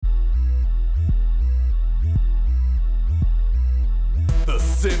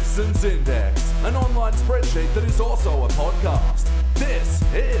Simpsons Index, an online spreadsheet that is also a podcast. This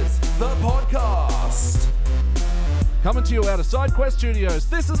is the podcast. Coming to you out of SideQuest Studios,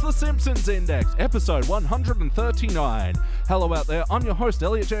 this is the Simpsons Index, episode 139. Hello out there, I'm your host,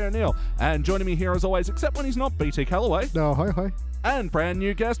 Elliot J. O'Neill, and joining me here as always, except when he's not, BT Calloway. No, hi. And brand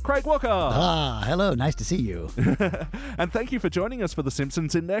new guest, Craig Walker. Hello, nice to see you. And thank you for joining us for the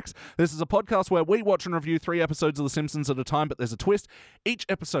Simpsons Index. This is a podcast where we watch and review 3 episodes of The Simpsons at a time, but there's a twist. Each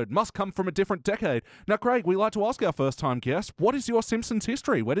episode must come from a different decade. Now, Craig, we like to ask our first-time guest, what is your Simpsons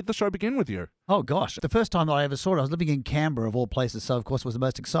history? Where did the show begin with you? Oh, gosh. The first time that I ever saw it, I was living in Canberra, of all places, so, of course, it was the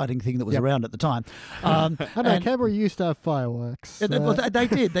most exciting thing that was around at the time. I know, Canberra used to have fireworks. Well, they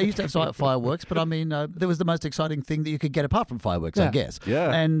did. They used to have fireworks, but, I mean, there was the most exciting thing that you could get apart from fireworks, I guess.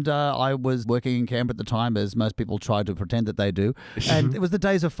 Yeah. And I was working in Canberra at the time, as most people try to pretend that they do. And it was the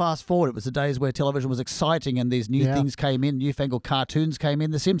days of fast forward. It was the days where television was exciting and these new things came in, newfangled cartoons came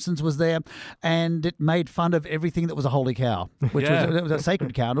in. The Simpsons was there, and it made fun of everything that was a holy cow, which was a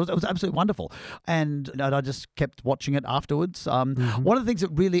sacred cow. It was absolutely wonderful. And I just kept watching it afterwards. One of the things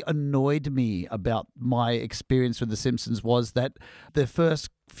that really annoyed me about my experience with The Simpsons was that the first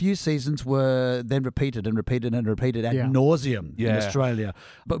few seasons were then repeated ad nauseum in Australia.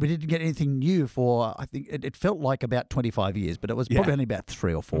 But we didn't get anything new for, I think, it felt like about 25 years, but it was probably only about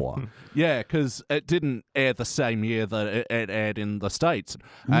 3 or 4. Yeah, because it didn't air the same year that it aired in the States.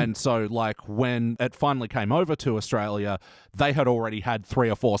 And so, like, when it finally came over to Australia, they had already had 3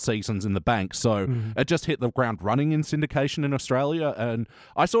 or 4 seasons in the bank. So it just hit the ground running in syndication in Australia. And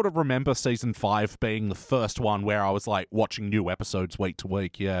I sort of remember season 5 being the first one where I was, like, watching new episodes week to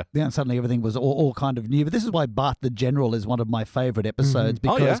week. Yeah, and suddenly everything was all kind of new. But this is why Bart the General is one of my favourite episodes,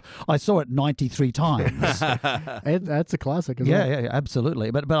 because I saw it 93 times. That's a classic as well. Yeah,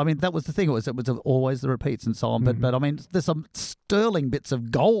 absolutely. But I mean, that was the thing. It was always the repeats and so on. But I mean, there's some sterling bits of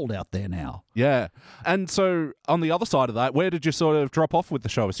gold out there now. Yeah. And so on the other side of that, where did you sort of drop off with the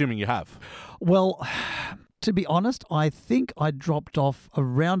show, assuming you have? Well, to be honest, I think I dropped off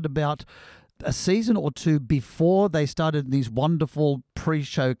around about a season or 2 before they started these wonderful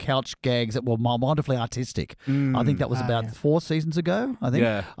pre-show couch gags that were wonderfully artistic. I think that was about 4 seasons ago, I think.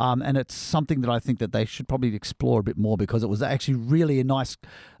 Yeah. And it's something that I think that they should probably explore a bit more, because it was actually really a nice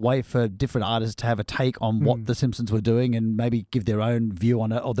way for different artists to have a take on what The Simpsons were doing and maybe give their own view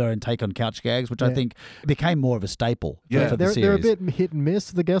on it, or their own take on couch gags, which I think became more of a staple for the series. They're a bit hit and miss,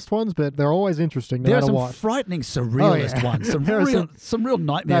 the guest ones, but they're always interesting. There are some frightening surrealist ones, some real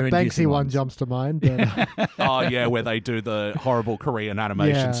nightmare. That Banksy one jumps to mind. But Oh yeah, where they do the horrible Korean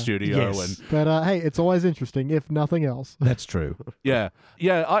animation studio. But hey, it's always interesting, if nothing else. That's true. Yeah.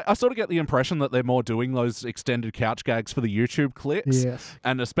 I sort of get the impression that they're more doing those extended couch gags for the YouTube clicks. Yes.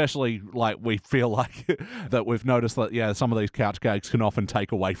 And especially, like, we feel like that we've noticed that, some of these couch gags can often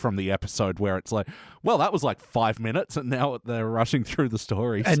take away from the episode, where it's like, well, that was like 5 minutes, and now they're rushing through the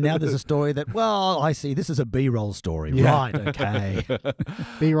stories. And now there's a story that, well, I see, this is a B-roll story. Yeah. Right, okay.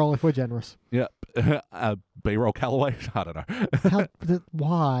 B-roll if we're generous. Yeah. B-roll Callaway? I don't know.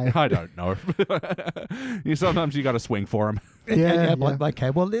 Why? I don't know. Sometimes you got to swing for them. Yeah. Okay,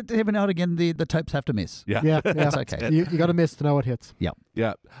 well, every now and again, the tapes have to miss. Yeah. That's okay. You got to miss to know it hits. Yeah.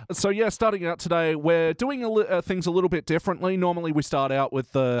 Yeah. So, starting out today, we're doing things a little bit differently. Normally, we start out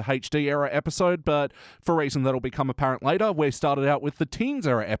with the HD era episode, but for a reason that'll become apparent later, we started out with the Teens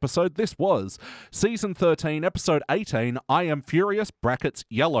era episode. This was Season 13, Episode 18, I Am Furious, brackets,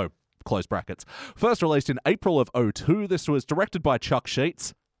 Yellow, close brackets. First released in April of 2002. This was directed by Chuck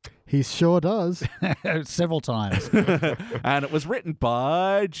Sheets. He sure does. Several times. And it was written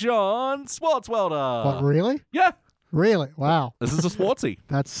by John Swartzwelder. What, really? Yeah. Really? Wow. This is a Swartzy.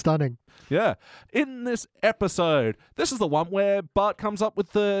 That's stunning. Yeah. In this episode, this is the one where Bart comes up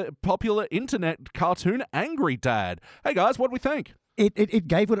with the popular internet cartoon Angry Dad. Hey guys, what do we think? It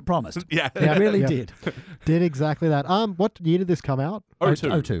gave what it promised. Yeah. It really did. Did exactly that. What year did this come out?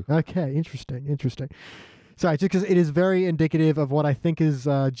 2002. Okay, interesting. Sorry, just because it is very indicative of what I think is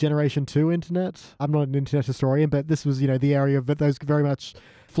Generation 2 internet. I'm not an internet historian, but this was, the area of those very much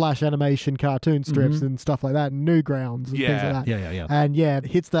flash animation cartoon strips and stuff like that, and Newgrounds and things like that. Yeah. And it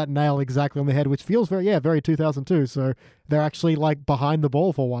hits that nail exactly on the head, which feels very 2002. So they're actually like behind the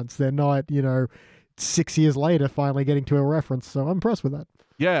ball for once. They're not, 6 years later finally getting to a reference. So I'm impressed with that.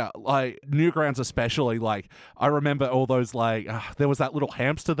 Yeah, like Newgrounds especially. Like I remember all those there was that little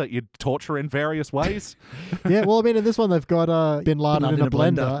hamster that you'd torture in various ways. Yeah, well, I mean, in this one they've got Bin Laden in a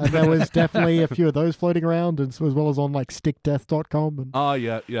blender, and there was definitely a few of those floating around, and as well as on like stickdeath.com. And Oh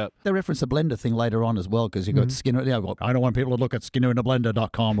yeah. They reference the blender thing later on as well, because you've got Skinner. Yeah, well, I don't want people to look at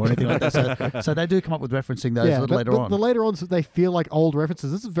skinnerintheblender.com or anything like that. So they do come up with referencing those a little later on. The later on, they feel like old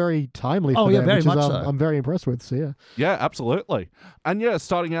references. This is very timely for them, very which much is, so. I'm very impressed with. So yeah. Yeah, absolutely. And yeah,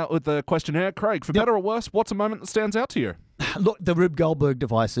 starting out with the questionnaire, Craig, for better or worse, what's a moment that stands out to you? Look, the Rube Goldberg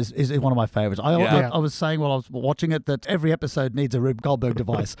device is one of my favorites. I was saying while I was watching it that every episode needs a Rube Goldberg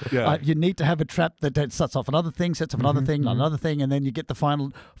device. You need to have a trap that sets off another thing, sets off another thing, another thing, and then you get the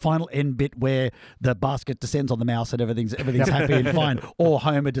final end bit where the basket descends on the mouse and everything's happy and fine, or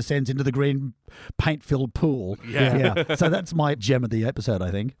Homer descends into the green paint-filled pool. Yeah. So that's my gem of the episode, I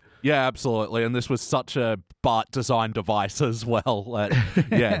think. Yeah, absolutely. And this was such a Bart-designed device as well.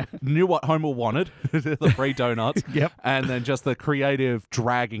 Knew what Homer wanted, the free donuts. Yep. And then just the creative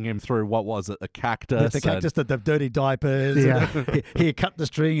dragging him through, what was it, the cactus? The cactus, the dirty diapers. Yeah. Here, cut the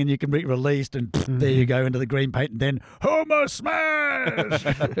string and you can be released, and there you go into the green paint, and then Homer smash!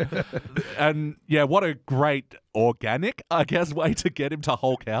 And yeah, what a great organic, I guess, way to get him to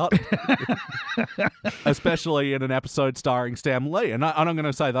Hulk out. Especially in an episode starring Stan Lee. And I'm going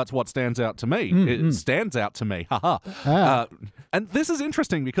to say that's what stands out to me. It stands out to me. Haha. And this is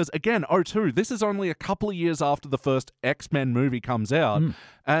interesting because, again, 2002, this is only a couple of years after the first X-Men movie comes out.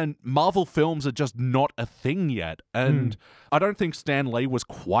 And Marvel films are just not a thing yet. And I don't think Stan Lee was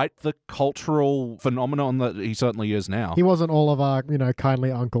quite the cultural phenomenon that he certainly is now. He wasn't all of our,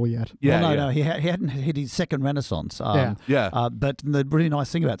 kindly uncle yet. Yeah, no, he hadn't hit his second renaissance. Yeah. But the really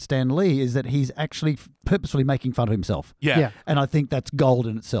nice thing about Stan Lee is that he's actually purposefully making fun of himself. Yeah. And I think that's gold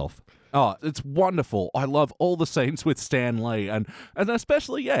in itself. Oh, it's wonderful. I love all the scenes with Stan Lee and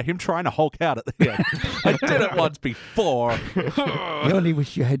especially, him trying to Hulk out at the end. I did it once before. I only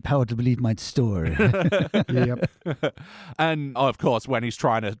wish you had power to believe my story. Yep. And, of course, when he's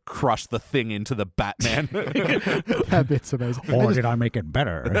trying to crush the thing into the Batman. That bit's amazing. Or did I make it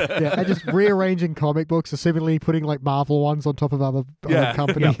better? Yeah, and just rearranging comic books, seemingly putting like Marvel ones on top of other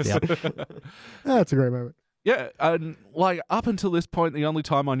companies. That's a great moment. Yeah, and up until this point, the only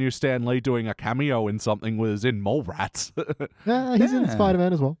time I knew Stan Lee doing a cameo in something was in Mallrats. He's in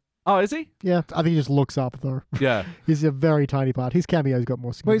Spider-Man as well. Oh, is he? Yeah, I think he just looks up though. Yeah. He's a very tiny part. His cameo's got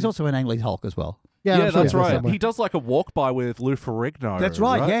more skin. Well, he's also in Ang Lee's Hulk as well. Yeah, that's right. He does like a walk by with Lou Ferrigno. That's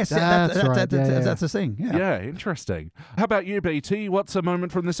right. Yes, that's right. That's the thing. Yeah, interesting. How about you, BT? What's a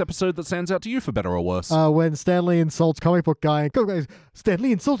moment from this episode that stands out to you for better or worse? When Stan Lee insults comic book guy and goes, Stan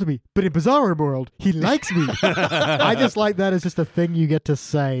Lee insulted me, but in Bizarro World, he likes me. I just like that as just a thing you get to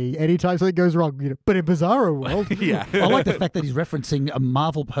say anytime something goes wrong. But in Bizarro World, yeah. I like the fact that he's referencing a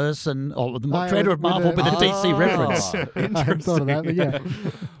Marvel person or the creator of Marvel with a DC reference. I hadn't thought of that, but yeah.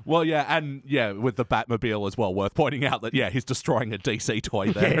 Well, and with the Batmobile as well, worth pointing out that, he's destroying a DC toy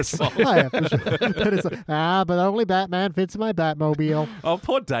there as well. Oh, yeah, for sure. But it's but only Batman fits my Batmobile. Oh,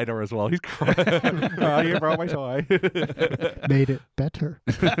 poor Data as well. He's crying. Oh, you broke my toy. Made it better.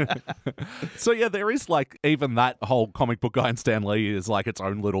 So, there is even that whole comic book guy in Stan Lee is its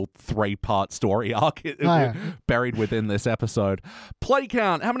own little 3-part story arc buried within this episode. Play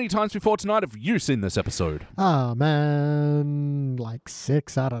count. How many times before tonight have you seen this episode? Oh, man.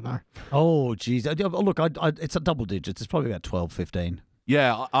 6, I don't know. Oh, geez. Look, it's a double digits. It's probably about 12, 15.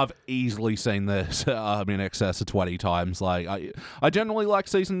 Yeah, I've easily seen this in excess of 20 times. I generally like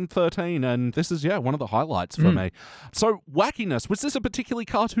season 13, and this is, one of the highlights for me. So, wackiness. Was this a particularly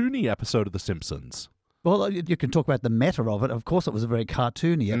cartoony episode of The Simpsons? Well, you can talk about the meta of it. Of course, it was a very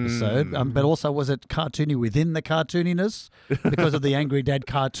cartoony episode, but also was it cartoony within the cartooniness because of the Angry Dad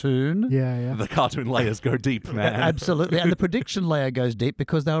cartoon? Yeah. The cartoon layers go deep, man. Absolutely. And the prediction layer goes deep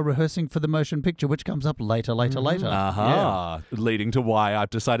because they were rehearsing for the motion picture, which comes up later. Leading to why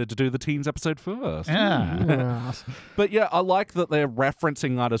I've decided to do the teens episode first. Yeah. But I like that they're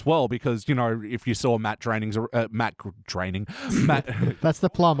referencing that as well because, if you saw Matt Groening's... That's the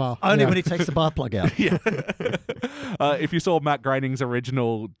plumber. Only when he takes the bar plug out. If you saw Matt Groening's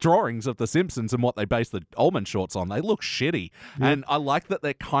original drawings of The Simpsons and what they based the Ullman shorts on, they look shitty. Yeah. And I like that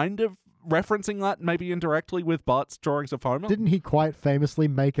they're kind of referencing that maybe indirectly with Bart's drawings of Homer. Didn't he quite famously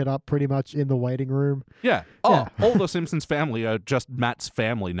make it up pretty much in the waiting room? Yeah. Oh, all the Simpsons family are just Matt's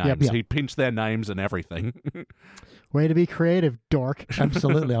family names. Yep. He pinched their names and everything. Way to be creative, dork.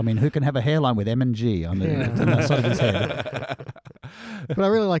 Absolutely. I mean, who can have a hairline with M and G on the side of his head? But I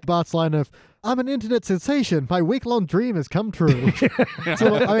really like Bart's line of, I'm an internet sensation. My week-long dream has come true.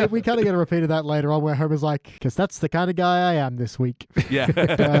 So, I mean, we kind of get a repeat of that later on where Homer's like, because that's the kind of guy I am this week. Yeah.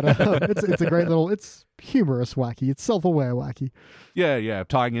 But, it's a great little, it's humorous wacky. It's self-aware wacky. Yeah,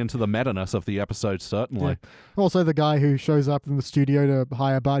 tying into the meta-ness of the episode, certainly. Yeah. Also, the guy who shows up in the studio to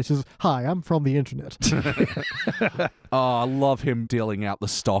hire Bart, he says, "Hi, I'm from the internet." Oh, I love him dealing out the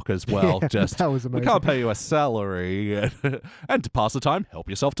stock as well. Yeah, Just, that was we amazing. can't pay you a salary. And to pass the time, help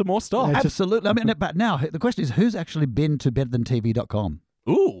yourself to more stock. Yeah, Absolutely. I mean, but now the question is, who's actually been to betterthantv.com?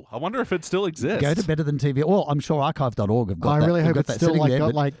 Ooh, I wonder if it still exists. Go to Better Than TV. Well, I'm sure archive.org have got I that. really They've hope got it's that still sitting like there, got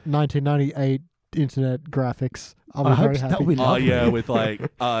but like 1998 internet graphics. I'll I be hope very so. happy. That would be Oh, lovely. yeah, with like...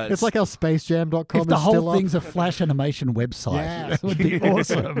 It's like how SpaceJam.com if the is still whole thing's a Flash animation website, Yes. that would be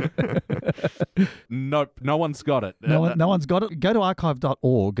awesome. Nope, no one's got it. No one's got it. Go to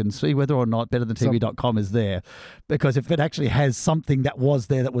archive.org and see whether or not betterthantv.com is there. Because if it actually has something that was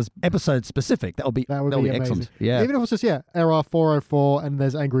there that was episode specific, that would be amazing. excellent. Yeah. Even if it's just, error 404 and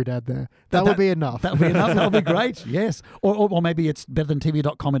there's Angry Dad there. That would be enough. That would be enough. That would be great. Yes. Or maybe it's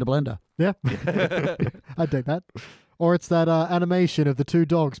betterthantv.com in a blender. Yeah. I'd take that. Or it's that animation of the two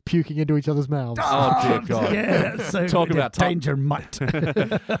dogs puking into each other's mouths. Oh, dear God. Yeah. So Talk about danger might.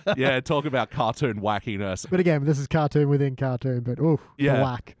 Yeah, talk about cartoon wackiness. But again, this is cartoon within cartoon, but the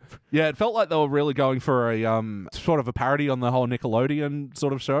whack. Yeah, it felt like they were really going for a sort of a parody on the whole Nickelodeon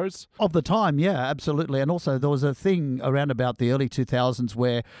sort of shows. Of the time, yeah, absolutely. And also there was a thing around about the early 2000s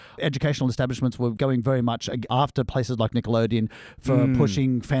where educational establishments were going very much after places like Nickelodeon for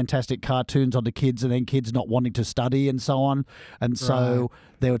pushing fantastic cartoons onto kids and then kids not wanting to study and so on. And so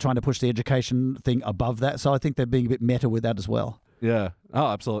they were trying to push the education thing above that. So I think they're being a bit meta with that as well. Yeah. Oh,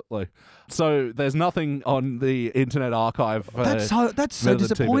 absolutely. So there's nothing on the Internet Archive. That's so Better Than TV.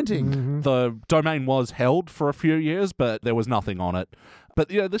 disappointing. Mm-hmm. The domain was held for a few years, but there was nothing on it. But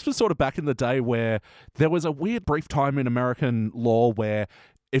this was sort of back in the day where there was a weird brief time in American law where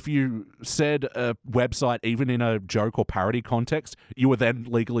if you said a website, even in a joke or parody context, you were then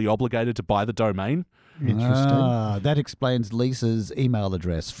legally obligated to buy the domain. Interesting. That explains Lisa's email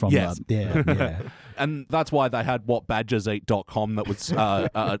address from Yes. yeah. And that's why they had whatbadgerseat.com that was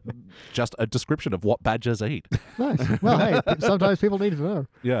just a description of what badgers eat. Nice. Well, hey, sometimes people need to know.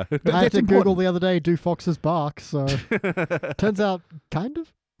 Yeah. I had that's to Google important. the other day, do foxes bark? So turns out, kind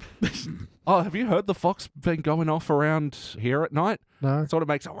of. Oh, have you heard the fox been going off around here at night? No. Sort of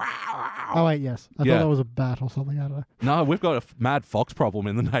makes a wow, wow. Oh, wait, yes. I Yeah. thought that was a bat or something. I don't know. No, we've got a mad fox problem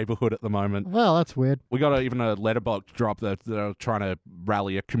in the neighbourhood at the moment. Well, that's weird. We got even a letterbox drop that they're trying to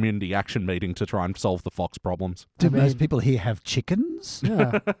rally a community action meeting to try and solve the fox problems. Do I mean- most people here have chickens?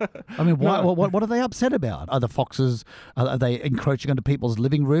 Yeah. I mean, why, No. what are they upset about? Are the foxes, are they encroaching onto people's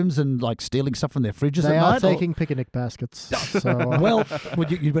living rooms and like stealing stuff from their fridges They at are night? Or- taking picnic baskets. So, well,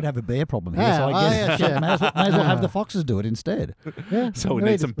 you would have a bear problem here, so I guess yeah, may as well have the foxes do it instead. yeah. So we I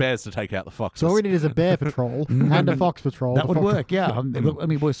mean, need some bears to take out the foxes. So all we need is a bear patrol and a fox patrol. That The would fox- work, yeah. I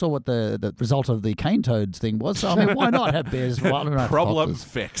mean, we saw what the result of the cane toads thing was. So, I mean, why not have bears running around Problem foxes?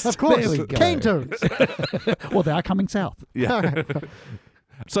 fixed. Of course. There we go. Cane toads. Well, they are coming south. Yeah.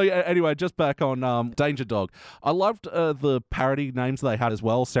 So yeah, anyway, just back on Danger Dog. I loved the parody names they had as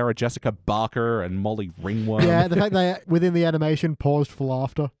well. Sarah Jessica Barker and Molly Ringworm. Yeah, the fact they, within the animation, paused for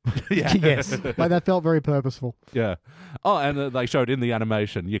laughter. Yeah. Yes. Like, that felt very purposeful. Yeah. Oh, and they showed in the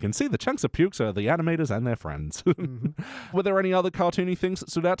animation, you can see the chunks of pukes are the animators and their friends. Were there any other cartoony things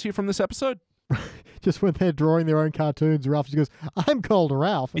that stood out to you from this episode? Just when they're drawing their own cartoons, Ralph just goes, "I'm called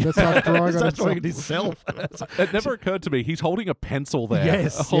Ralph," and just starts drawing on Starts drawing himself. it himself. It never occurred to me. He's holding a pencil there.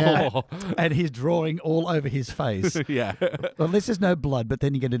 Yes, Oh. yeah. And he's drawing all over his face. Yeah. Well, at least there's no blood, but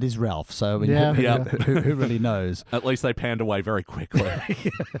then again, it is Ralph. So I mean, Yeah. who really knows? At least they panned away very quickly.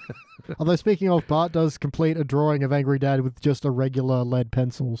 Although, speaking of, Bart does complete a drawing of Angry Dad with just a regular lead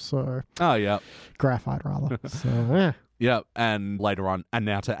pencil, so Oh, yeah. graphite rather. So yeah. Yeah, and later on, and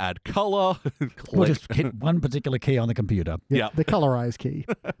now to add colour. We'll just hit one particular key on the computer. Yeah, Yep. the colorize key.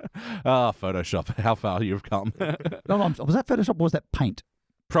 Photoshop, how far you've come. No, was that Photoshop or was that Paint?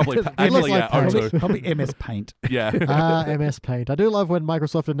 Probably, It looks actually, like yeah, Paint. O2. Probably MS Paint. Yeah. MS Paint. I do love when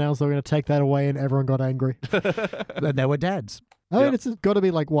Microsoft announced they were going to take that away and everyone got angry. And they were dads. I mean, Yeah. it's got to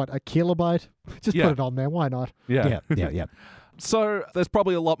be like, what, a kilobyte? Just Yeah. put it on there. Why not? Yeah. Yeah. So there's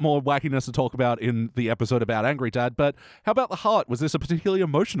probably a lot more wackiness to talk about in the episode about Angry Dad, but how about the heart? Was this a particularly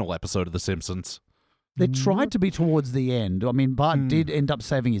emotional episode of The Simpsons? They tried to be towards the end. I mean, Bart Mm. did end up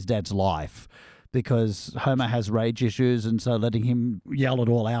saving his dad's life because Homer has rage issues, and so letting him yell it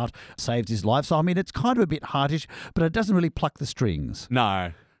all out saves his life. So, I mean, it's kind of a bit heartish, but it doesn't really pluck the strings.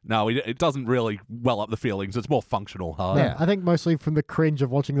 No. No, it doesn't really well up the feelings. It's more functional hard. Yeah, I think mostly from the cringe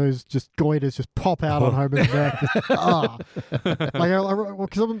of watching those just goiters just pop out on Homer's neck. Because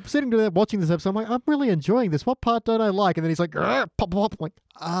I'm sitting there watching this episode, I'm like, I'm really enjoying this. What part don't I like? And then he's like, pop, pop. I'm like,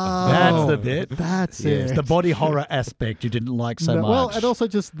 oh, that's the bit. That's yes, it. the body horror aspect you didn't like so much. Well, and also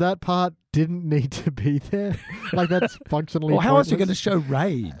just that part didn't need to be there. Like, that's functionally well, how else are you going pointless. to show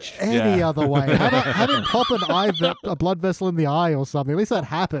rage? Any other way. How about have him pop a blood vessel in the eye or something? At least that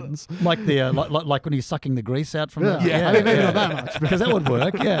happens. Like the like when he's sucking the grease out from Yeah. the... I mean, maybe not that much. Because that would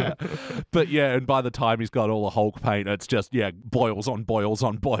work, yeah. But yeah, and by the time he's got all the Hulk paint, it's just, boils on boils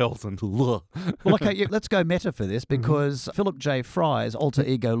on boils and ugh. Well, okay, let's go meta for this because Philip J. Fry's alter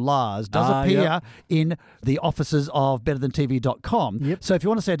ego Lars does appear in the offices of BetterThanTV.com. Yep. So if you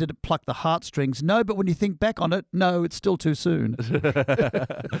want to say, did it pluck the heartstrings? No, but when you think back on it, no, it's still too soon.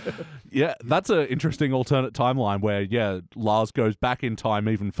 Yeah, that's an interesting alternate timeline where, Lars goes back in time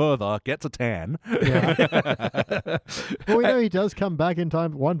even further, gets a tan. Yeah. Well, we know he does come back in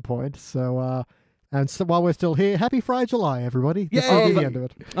time at one point, so... And so while we're still here, happy Friday, July, everybody. This will be the end of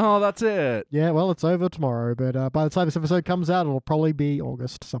it. Oh, that's it. Yeah, well, it's over tomorrow, but by the time this episode comes out, it'll probably be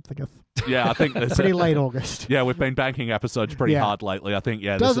August somethingeth. Yeah, I think this Pretty late August. Yeah, we've been banking episodes pretty hard lately. I think,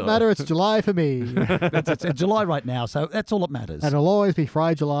 Doesn't matter, it's July for me. It's July right now, so that's all that matters. And it'll always be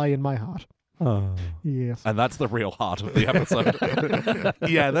Friday, July in my heart. Oh. Yes. And that's the real heart of the episode.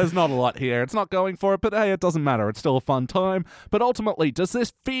 Yeah, there's not a lot here. It's not going for it, but hey, it doesn't matter. It's still a fun time. But ultimately, does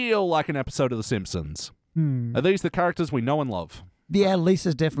this feel like an episode of The Simpsons? Are these the characters we know and love? Yeah,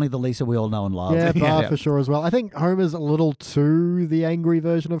 Lisa's definitely the Lisa we all know and love. Yeah, Bart for sure as well. I think Homer's a little too the angry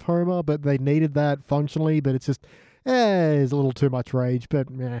version of Homer, but they needed that functionally, but it's just, there's a little too much rage, but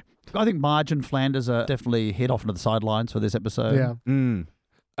meh. I think Marge and Flanders are definitely hit off into the sidelines for this episode. Yeah.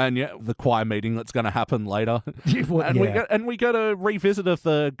 And the choir meeting that's going to happen later. Well, And we get a revisit of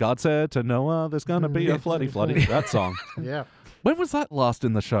the God said to Noah, there's going to be a floody, that song. Yeah. When was that last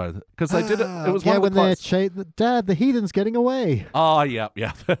in the show? Because they did it. It was yeah, one of when the they're Dad, the heathen's getting away. Oh, yeah.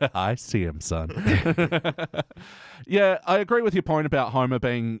 I see him, son. Yeah, I agree with your point about Homer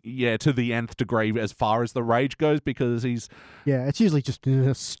being, to the nth degree as far as the rage goes, because he's... Yeah, it's usually just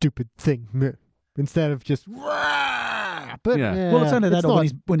a stupid thing meh, instead of just... But, well, it's only that or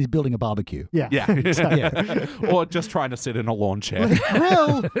when he's building a barbecue. Yeah. Yeah. Or just trying to sit in a lawn chair.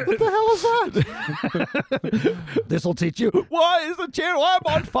 Grill? What the hell is that? This'll teach you. Why is the chair? Why am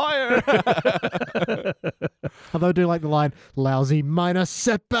I on fire? Although I do like the line, lousy minor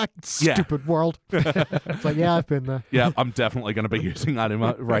setback, stupid world. It's like, I've been there. Yeah, I'm definitely going to be using that in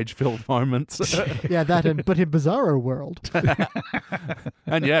my rage-filled moments. Yeah, but in Bizarro World.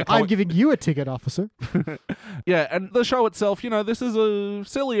 And I'm giving you a ticket, officer. Yeah, and the show itself, this is a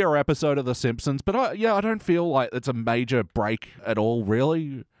sillier episode of The Simpsons, but I don't feel like it's a major break at all,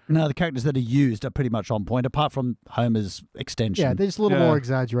 really. No, the characters that are used are pretty much on point, apart from Homer's extension. Yeah, they're just a little more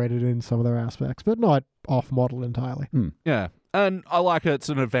exaggerated in some of their aspects, but not off-model entirely. Yeah. And I like it's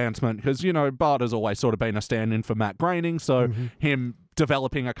an advancement because, Bart has always sort of been a stand-in for Matt Groening, so him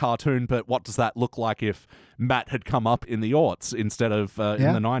developing a cartoon, but what does that look like if Matt had come up in the aughts instead of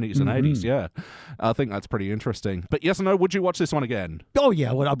in the 90s and 80s? Yeah. I think that's pretty interesting. But yes or no, would you watch this one again? Oh,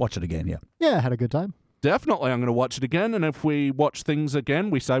 yeah, I'd watch it again, yeah. Yeah, I had a good time. Definitely, I'm going to watch it again, and if we watch things again,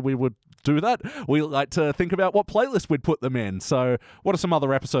 we say we would do that. We like to think about what playlist we'd put them in. So what are some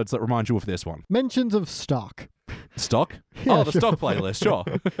other episodes that remind you of this one? Mentions of stock. Stock? Yeah, the stock playlist, sure.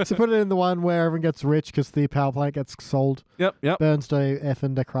 So put it in the one where everyone gets rich because the power plant gets sold. Yep. Burns to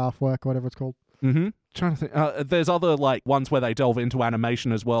effing the craft work, whatever it's called. Mm-hmm. Trying to think. There's other ones where they delve into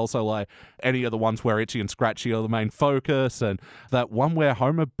animation as well. So any of the ones where Itchy and Scratchy are the main focus, and that one where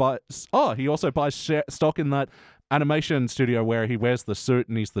Homer buys. Oh, he also buys stock in that animation studio where he wears the suit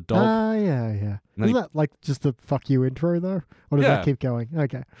and he's the dog. Yeah. Isn't that just the fuck you intro though? Or does that keep going?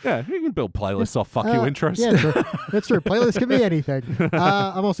 Okay. Yeah, you can build playlists off fuck you intros. Yeah, true. That's true. Playlists can be anything.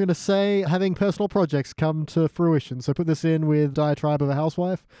 I'm also going to say having personal projects come to fruition. So put this in with Diatribe of a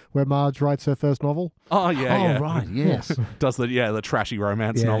Housewife, where Marge writes her first novel. Oh, yeah. Oh, right, yes. Does the trashy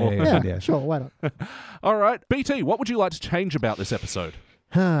romance novel. Yeah, sure, why not? All right. BT, what would you like to change about this episode?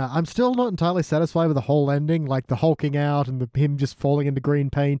 I'm still not entirely satisfied with the whole ending, like the hulking out and him just falling into green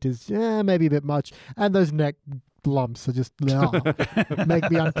paint is maybe a bit much, and those neck lumps are just make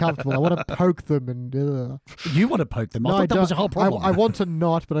me uncomfortable. I want to poke them and You want to poke them? I thought that was the whole problem. I want to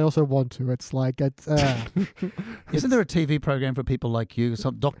not, but I also want to. It's like Isn't there a TV program for people like you,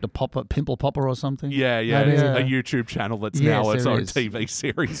 some Dr. Popper, Pimple Popper or something? Yeah, it's a YouTube channel that's now its own TV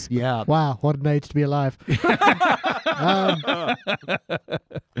series. Yeah. Wow, what an age to be alive.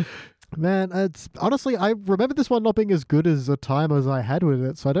 Man, it's honestly, I remember this one not being as good as the time as I had with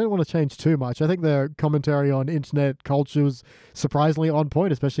it, so I don't want to change too much. I think the commentary on internet culture was surprisingly on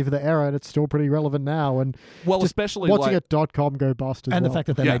point, especially for the era, and it's still pretty relevant now. And Well, especially watching like, a .com go bust as And well. the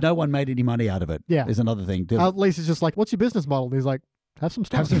fact that no one made any money out of it Yeah. is another thing. At least it's just like, what's your business model? And he's like, have some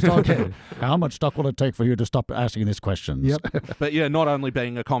stock. Have some stock. How much stock will it take for you to stop asking these questions? Yep. But yeah, not only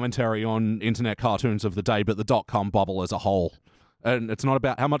being a commentary on internet cartoons of the day, but the .com bubble as a whole. And it's not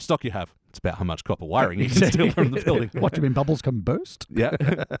about how much stock you have. It's about how much copper wiring you can steal from the building. What, do you mean bubbles can burst? Yeah.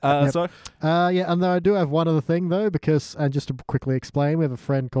 So, Yeah, and I do have one other thing, though, because, and just to quickly explain, we have a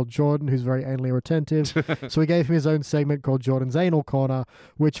friend called Jordan who's very anally retentive. So we gave him his own segment called Jordan's Anal Corner,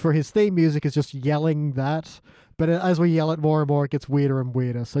 which for his theme music is just yelling that. But as we yell it more and more, it gets weirder and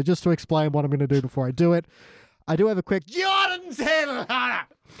weirder. So just to explain what I'm going to do before I do it, I do have a quick Jordan's Anal Corner.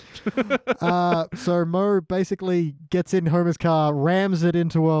 So Mo basically gets in Homer's car, rams it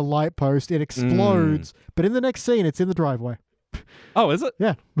into a light post, it explodes, but in the next scene, it's in the driveway. oh, is it?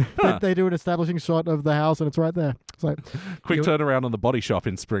 Yeah. Huh. They do an establishing shot of the house, and it's right there. It's like, Quick turnaround on the body shop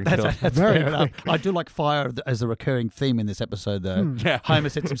in Springfield. That's Very fair enough. I do like fire as a recurring theme in this episode, though. Yeah. Homer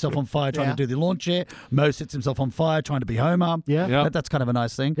sets himself on fire trying to do the lawn chair. Mo sets himself on fire trying to be Homer. yeah. Yeah. That's kind of a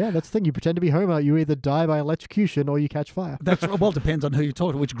nice thing. Yeah, that's the thing. You pretend to be Homer. You either die by electrocution or you catch fire. That's well, depends on who you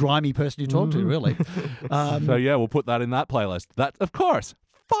talk to, which grimy person you talk to, really. So yeah, we'll put that in that playlist. That, of course,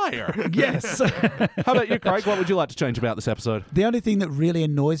 fire. Yes. How about you, Craig? What would you like to change about this episode? The only thing that really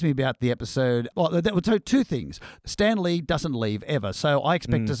annoys me about the episode, so two things. Stan Lee doesn't leave ever, so I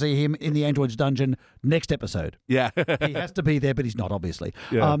expect to see him in the android's dungeon next episode. Yeah. He has to be there, but he's not, obviously.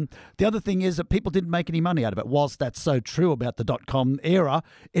 Yeah. The other thing is that people didn't make any money out of it. Whilst that's so true about the .com era,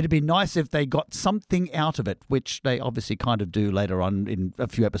 it'd be nice if they got something out of it, which they obviously kind of do later on in a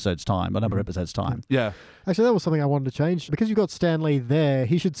few episodes' time, a number of episodes' time. Yeah. Actually, that was something I wanted to change. Because you've got Stan Lee there,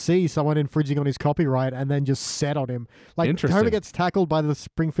 he should see someone infringing on his copyright and then just set on him. Like, Interesting. Homer gets tackled by the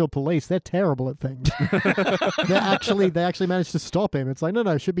Springfield police. They're terrible at things. they actually managed to stop him. It's like, no,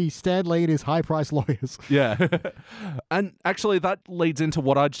 it should be Stan Lee and his high-priced lawyers. Yeah. And actually, that leads into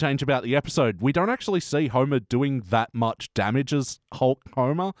what I'd change about the episode. We don't actually see Homer doing that much damage as Hulk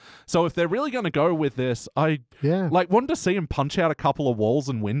Homer. So if they're really going to go with this, I wanted to see him punch out a couple of walls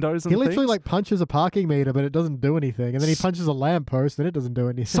and windows and He literally things. punches a parking meter, but it doesn't do anything. And then he punches a lamppost, and it doesn't do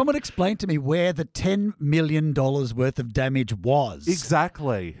anything. Someone explain to me where the $10 million worth of damage was.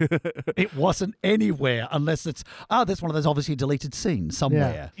 Exactly. It wasn't anywhere unless it's, that's one of those obviously deleted scenes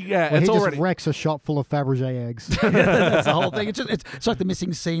somewhere. Yeah, Well, it's he already... just wrecks a shop full of Fabergé eggs. That's the whole thing. It's like the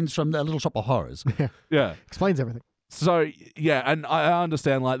missing scenes from the Little Shop of Horrors. Yeah. Explains everything. So, yeah, and I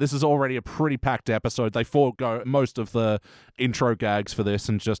understand, like, this is already a pretty packed episode. They forego most of the intro gags for this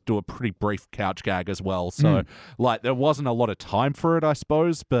and just do a pretty brief couch gag as well. So, like, there wasn't a lot of time for it, I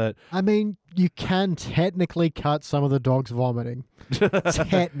suppose, but... I mean, you can technically cut some of the dogs vomiting.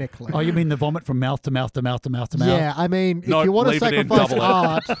 Technically. Oh, you mean the vomit from mouth to mouth to mouth to mouth to mouth? Yeah, I mean, if No, you want to leave it in, sacrifice double it.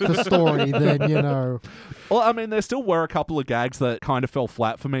 art for story, then, you know. Well, I mean, there still were a couple of gags that kind of fell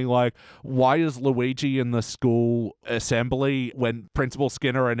flat for me. Like, why is Luigi in the school assembly when Principal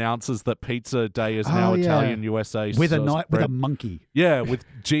Skinner announces that Pizza Day is now Italian USA? With sauce with a bread? monkey. Yeah, with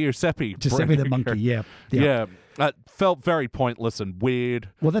Giuseppe. Giuseppe the monkey, yeah. Yeah. That felt very pointless and weird.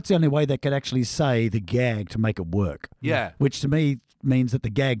 Well, that's the only way they could actually say the gag to make it work. Yeah. Which to me means that the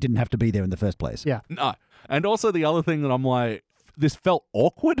gag didn't have to be there in the first place. Yeah. No. And also the other thing that I'm like, this felt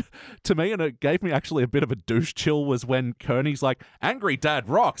awkward to me, and it gave me actually a bit of a douche chill, was when Kearney's like, angry dad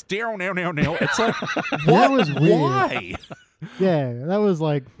rocks, now. It's like, what? That was weird. Why? Yeah, that was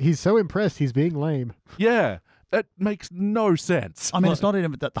like, he's so impressed he's being lame. Yeah. That makes no sense. I mean, it's not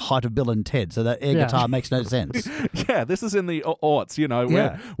even at the height of Bill and Ted, so that air guitar makes no sense. Yeah, this is in the aughts, you know.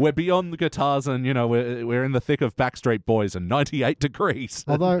 We're beyond the guitars, and, you know, we're in the thick of Backstreet Boys and 98 Degrees.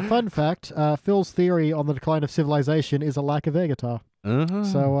 Although, fun fact, Phil's theory on the decline of civilization is a lack of air guitar. Uh-huh.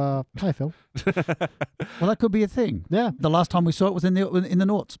 So, hi, Phil. Well, that could be a thing. Yeah. The last time we saw it was in the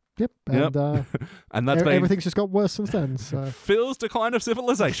noughts. Yep. And And that's been everything's just got worse since then. So. Phil's Decline of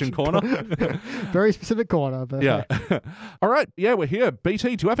Civilization corner. Very specific corner. But Yeah. All right. Yeah, we're here.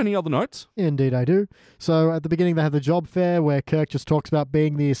 BT, do you have any other notes? Indeed, I do. So at the beginning, they have the job fair where Kirk just talks about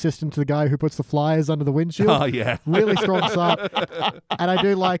being the assistant to the guy who puts the flyers under the windshield. Oh, yeah. Really strong start. And I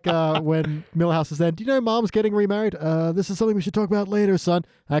do like when Milhouse is then, do you know Mom's getting remarried? This is something we should talk about later, son.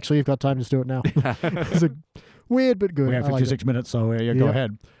 Actually, you've got time, just do it now. It's a weird but good. We have I like 56 minutes, so go Yeah.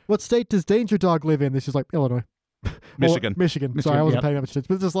 ahead. What state does Danger Dog live in? This is like Illinois. Michigan. Or Michigan. Sorry, I wasn't yep. paying that much attention.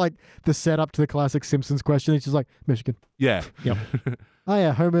 But it's just like the setup to the classic Simpsons question. It's just like, Michigan. Yeah. Yep. Oh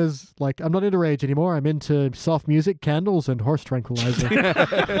yeah, Homer's like, I'm not into rage anymore. I'm into soft music, candles, and horse tranquilizer.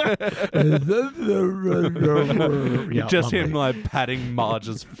 Just him like patting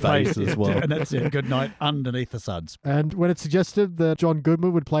Marge's face as well. And that's it. Good night underneath the suds. And when it's suggested that John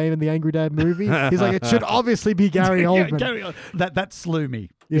Goodman would play him in the Angry Dad movie, he's like, it should obviously be Gary Oldman. That slew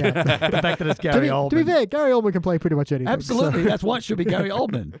me. Yeah. The fact that it's Gary Oldman. To be fair, Gary Oldman can play pretty much anything. Absolutely. That's why it should be Gary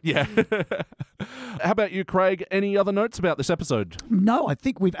Oldman. Yeah. How about you, Craig? Any other notes about this episode? No, I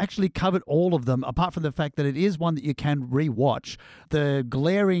think we've actually covered all of them, apart from the fact that it is one that you can rewatch. The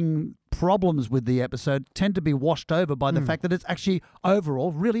glaring problems with the episode tend to be washed over by the fact that it's actually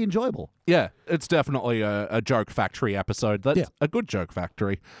overall really enjoyable. Yeah, it's definitely a joke factory episode. That's a good joke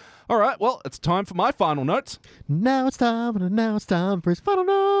factory. All right, well, it's time for my final notes. Now it's time for his final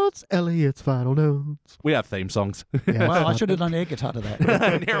notes. Elliot's final notes. We have theme songs. Yeah, Well, I should have done air guitar to that.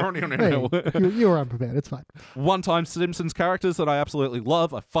 Hey, you were unprepared. It's fine. One-time Simpsons characters that I absolutely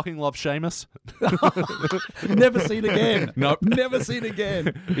love. I fucking love Seamus. Never seen again. Nope. Never seen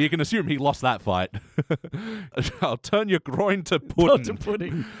again. You can assume he lost that fight. I'll turn your groin to pudding.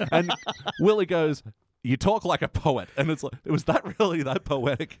 Pudding. And Willie goes, you talk like a poet. And it's like, was that really that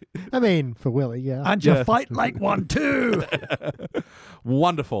poetic? I mean, for Willie, yeah. And you fight like one too.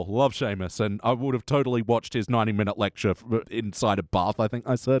 Wonderful. Love Seamus. And I would have totally watched his 90-minute lecture inside a bath, I think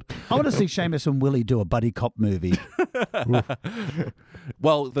I said. I want to see Seamus and Willie do a buddy cop movie.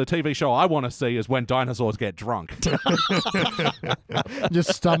 Well, the TV show I want to see is When Dinosaurs Get Drunk.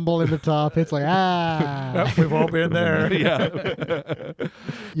 Just stumble in the tar pits like, We've all been there. Yeah.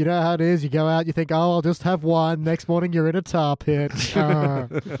 You know how it is. You go out, you think, oh, I'll just have one. Next morning, you're in a tar pit. They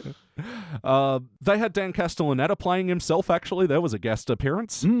had Dan Castellaneta playing himself, actually. There was a guest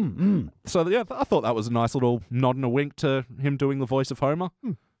appearance. So, yeah, I thought that was a nice little nod and a wink to him doing the voice of Homer.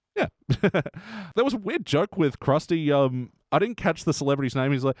 Yeah. There was a weird joke with Krusty. I didn't catch the celebrity's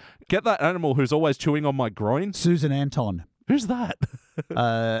name. He's like, get that animal who's always chewing on my groin. Susan Anton. Who's that?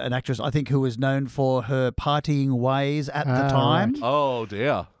 An actress, I think, who was known for her partying ways at the time. Right. Oh,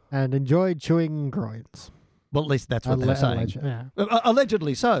 dear. And enjoyed chewing groins. Well, at least that's what they're saying.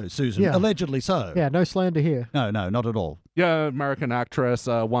 Allegedly so, Susan. Yeah. Allegedly so. Yeah, no slander here. No, not at all. Yeah, American actress,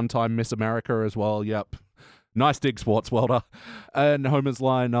 one-time Miss America as well. Yep. Nice dig, Sportswelder. And Homer's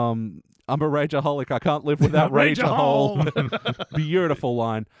line, I'm a rageaholic. I can't live without rageahole. Beautiful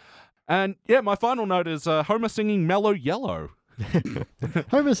line. And yeah, my final note is Homer singing Mellow Yellow.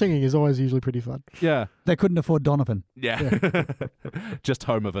 Homer singing is always usually pretty fun. Yeah. They couldn't afford Donovan. Yeah. Just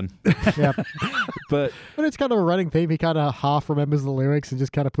Homervan. Yeah. But it's kind of a running theme. He kind of half remembers the lyrics and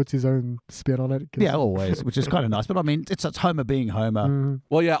just kind of puts his own spin on it. Yeah, always, which is kind of nice. But I mean, it's Homer being Homer.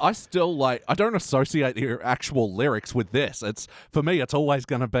 well, yeah, I still I don't associate the actual lyrics with this. It's for me, it's always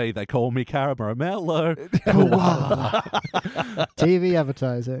going to be they call me Caramello. TV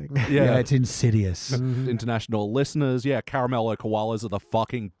advertising. Yeah, it's insidious. International listeners, yeah, Caramello koalas are the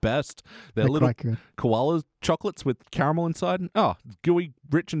fucking best. They're little quite good. koala chocolates with caramel inside. Oh, gooey,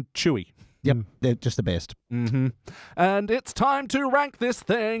 rich, and chewy. Yep, they're just the best. And it's time to rank this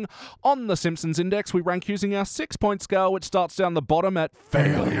thing. On the Simpsons Index, we rank using our 6-point scale, which starts down the bottom at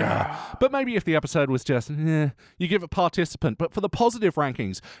failure. But maybe if the episode was just, you give it participant. But for the positive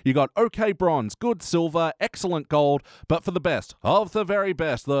rankings, you got okay bronze, good silver, excellent gold. But for the best of the very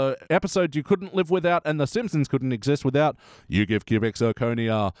best, the episode you couldn't live without and the Simpsons couldn't exist without, you give cubic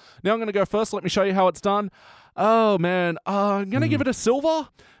zirconia. Now I'm going to go first. Let me show you how it's done. Oh, man. I'm going to give it a silver.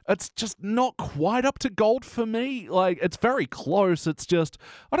 It's just not quite up to gold for me. Like, it's very close. It's just,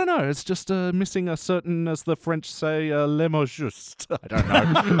 I don't know. It's just missing a certain, as the French say, le mot juste. I don't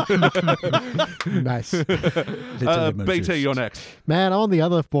know. Nice. BT, you're next. Man, I'm on the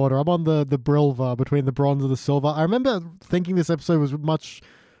other border. I'm on the brilva between the bronze and the silver. I remember thinking this episode was much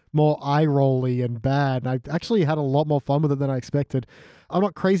more eye-rolly and bad. I actually had a lot more fun with it than I expected. I'm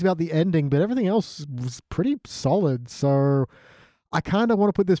not crazy about the ending, but everything else was pretty solid. So I kind of want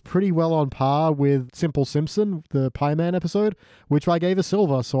to put this pretty well on par with Simple Simpson, the Pie Man episode, which I gave a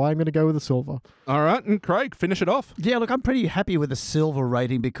silver. So I'm going to go with a silver. All right. And Craig, finish it off. Yeah, look, I'm pretty happy with the silver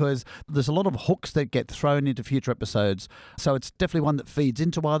rating because there's a lot of hooks that get thrown into future episodes. So it's definitely one that feeds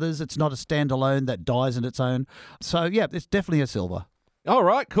into others. It's not a standalone that dies in its own. So yeah, it's definitely a silver. All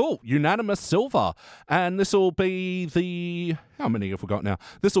right, cool. Unanimous silver. And this will be the... How many have we got now?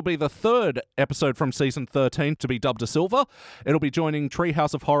 This will be the third episode from season 13 to be dubbed a silver. It'll be joining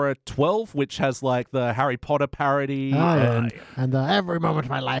Treehouse of Horror 12, which has like the Harry Potter parody. And every moment of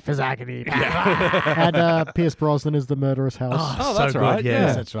my life is agony. And Pierce Brosnan is the murderous house. Oh, that's so right. Good. Yeah.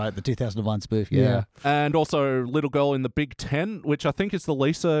 Yes, that's right. The 2001 spoof. Yeah. And also Little Girl in the Big Ten, which I think is the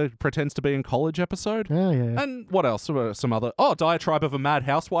Lisa pretends to be in college episode. Yeah. And what else? Some other... Oh, Diatribe of a Mad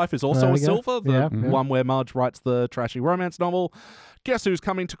Housewife is also a silver. The one where Marge writes the trashy romance novel. Guess Who's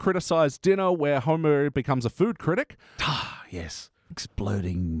Coming to Criticize Dinner, where Homer becomes a food critic. Yes.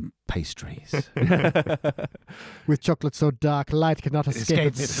 Exploding pastries. With chocolate so dark, light cannot escape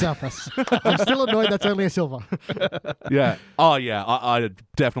its surface. I'm still annoyed that's only a silver. Yeah. Oh, yeah. I'd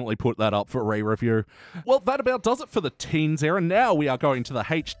definitely put that up for re-review. Well, that about does it for the teens era. Now we are going to the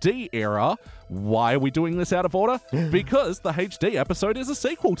HD era. Why are we doing this out of order? Because the HD episode is a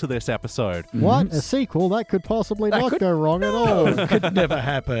sequel to this episode. What? A sequel? That could possibly not go wrong at all. Could never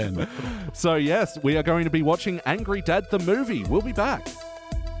happen. So, yes, we are going to be watching Angry Dad the movie. We'll be back.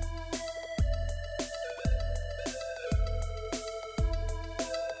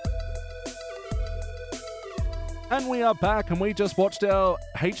 And we are back, and we just watched our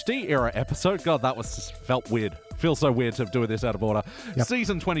HD era episode. God, that felt weird. Feels so weird to do this out of order. Yep.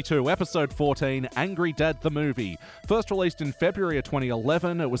 Season 22, Episode 14, Angry Dad the Movie. First released in February of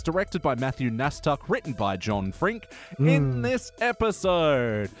 2011, it was directed by Matthew Nastuck, written by John Frink. In this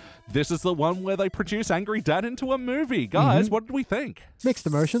episode, this is the one where they produce Angry Dad into a movie. Guys, what did we think? Mixed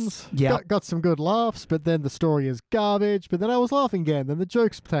emotions. Yeah. Got some good laughs, but then the story is garbage. But then I was laughing again. Then the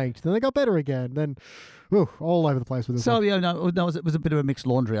jokes tanked. Then they got better again. Then, all over the place with this So, one. it was a bit of a mixed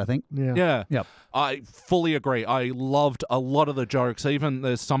laundry, I think. Yeah. Yep. I fully agree. I loved a lot of the jokes. Even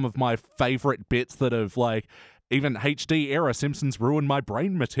there's some of my favorite bits that have like even HD era Simpsons ruined my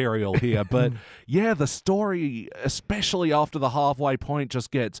brain material here. But yeah, the story, especially after the halfway point,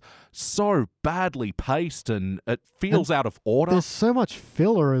 just gets so badly paced and it feels out of order. There's so much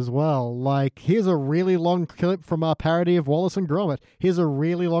filler as well. Like, here's a really long clip from our parody of Wallace and Gromit. Here's a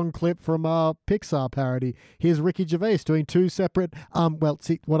really long clip from our Pixar parody. Here's Ricky Gervais doing two separate,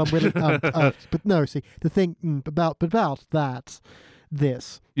 what I'm really, but no, see, the thing about that,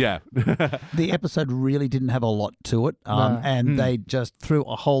 this. Yeah. The episode really didn't have a lot to it, and they just threw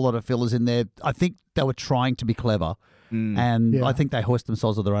a whole lot of fillers in there. I think they were trying to be clever, and I think they hoist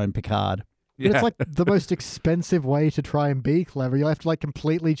themselves with their own Picard. But it's like the most expensive way to try and be clever. You have to like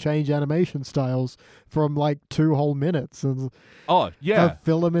completely change animation styles from like 2 whole minutes and of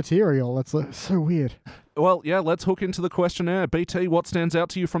filler material. That's so weird. Well, yeah, let's hook into the questionnaire. BT, what stands out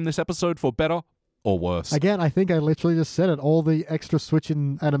to you from this episode for better or worse? Again, I think I literally just said it. All the extra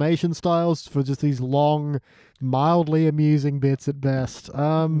switching animation styles for just these long, mildly amusing bits at best.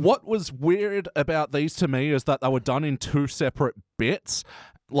 What was weird about these to me is that they were done in 2 separate bits,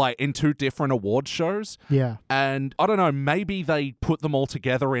 like in 2 different award shows. Yeah. And I don't know, maybe they put them all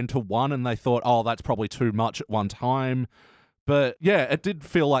together into one and they thought, oh, that's probably too much at one time. But yeah, it did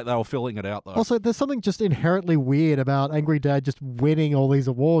feel like they were filling it out, though. Also, there's something just inherently weird about Angry Dad just winning all these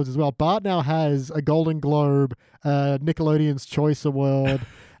awards as well. Bart now has a Golden Globe, Nickelodeon's Choice Award,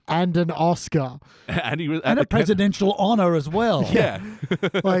 and an Oscar. And he was And a presidential honor as well. Yeah.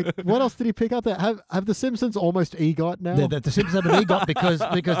 Like, what else did he pick up there? Have the Simpsons almost EGOT now? The Simpsons have an EGOT because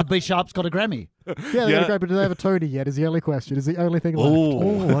the B Sharp's got a Grammy. Yeah, they got a Grammy, but do they have a Tony yet? Is the only question. Is the only thing left.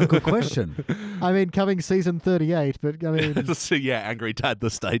 Oh, a good question. I mean, coming season 38, but I mean... So, yeah, Angry Dad, the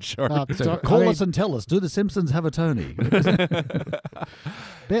stage show. Call us and tell us, do the Simpsons have a Tony?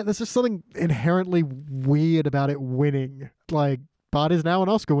 Yeah, there's just something inherently weird about it winning. Like, Bart is now an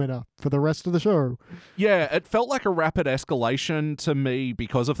Oscar winner for the rest of the show. Yeah, it felt like a rapid escalation to me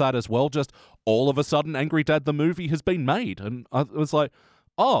because of that as well. Just all of a sudden, Angry Dad the movie has been made. And I was like,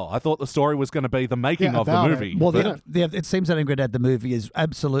 oh, I thought the story was going to be the making of the movie. Well, it seems that Angry Dad the movie is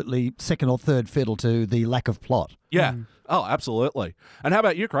absolutely second or third fiddle to the lack of plot. Yeah. Oh, absolutely. And how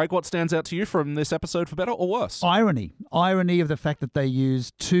about you, Craig? What stands out to you from this episode for better or worse? Irony of the fact that they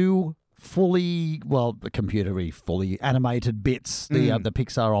used 2 computery, fully animated bits, the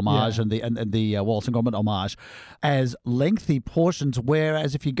Pixar homage and the Wallace and Gromit homage, as lengthy portions.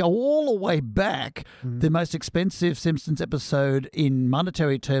 Whereas if you go all the way back, the most expensive Simpsons episode in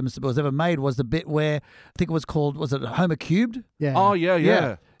monetary terms that was ever made was the bit where I think it was called, was it Homer Cubed? Yeah. Oh,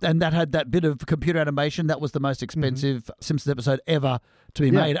 yeah. And that had that bit of computer animation. That was the most expensive Simpsons episode ever to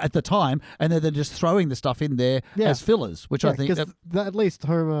be made at the time. And then they're just throwing the stuff in there as fillers, which I think... at least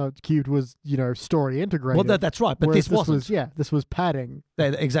Homer Cubed was, story integrated. Well, that's right. But this wasn't. This was padding.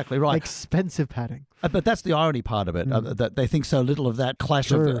 Exactly right. Expensive padding. But that's the irony part of it, that they think so little of that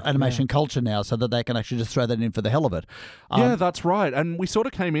clash of animation culture now, so that they can actually just throw that in for the hell of it. Yeah, that's right. And we sort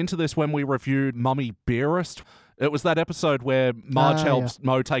of came into this when we reviewed Mummy Beerist. It was that episode where Marge helps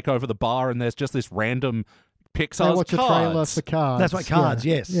Mo take over the bar, and there's just this random Pixar's watch Cards. a trailer for Cards. That's right, Cards,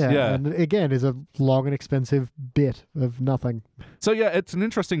 yes. Yeah, and again, is a long and expensive bit of nothing. So yeah, it's an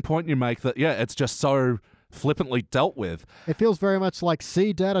interesting point you make that, it's just so flippantly dealt with. It feels very much like,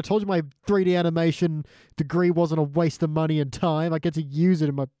 see, Dad, I told you my 3D animation degree wasn't a waste of money and time. I get to use it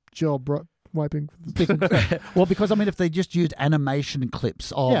in my job, wiping. Well, because, I mean, if they just used animation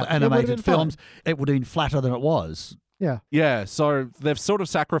clips of animated films, it would have been flatter than it was. Yeah, so they've sort of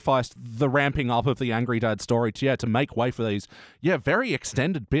sacrificed the ramping up of the Angry Dad story to make way for these, very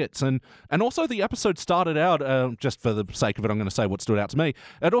extended bits. And also the episode started out, just for the sake of it, I'm going to say what stood out to me.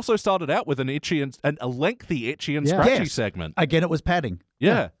 It also started out with a lengthy Itchy and Scratchy segment. Again, it was padding.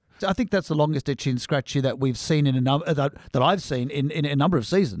 Yeah. I think that's the longest Itchy and Scratchy that we've seen that I've seen in a number of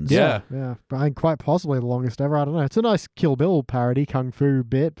seasons. Yeah, and quite possibly the longest ever. I don't know. It's a nice Kill Bill parody, kung fu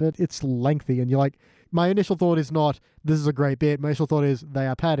bit, but it's lengthy, and you're like, my initial thought is not, this is a great bit. My initial thought is, they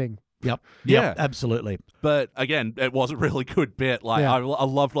are padding. Yep, absolutely. But again, it was a really good bit. Like I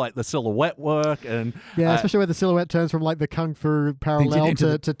loved the silhouette work and especially where the silhouette turns from the kung fu parallel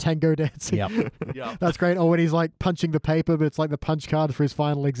to tango dancing. Yep. That's great. Or when he's punching the paper, but it's the punch card for his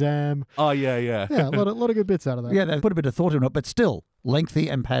final exam. Oh yeah. Yeah, a lot of good bits out of that. Yeah, they put a bit of thought into it, but still lengthy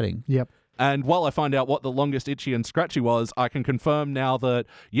and padding. Yep. And while I find out what the longest Itchy and Scratchy was, I can confirm now that,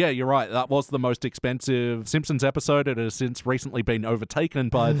 you're right, that was the most expensive Simpsons episode. It has since recently been overtaken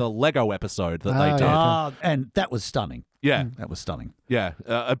by the Lego episode that they did. And that was stunning. Yeah. That was stunning. Yeah,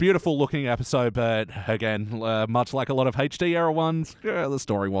 a beautiful looking episode, but again, much like a lot of HD era ones, the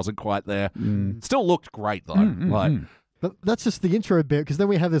story wasn't quite there. Still looked great, though. But that's just the intro bit, because then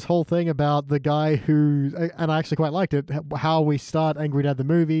we have this whole thing about the guy who, and I actually quite liked it, how we start Angry Dad the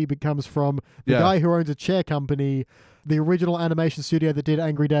movie becomes from the guy who owns a chair company. The original animation studio that did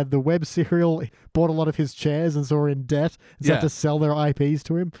Angry Dad, the web serial, bought a lot of his chairs and so are in debt and had to sell their IPs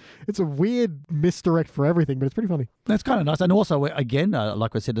to him. It's a weird misdirect for everything, but it's pretty funny. That's kind of nice. And also, again,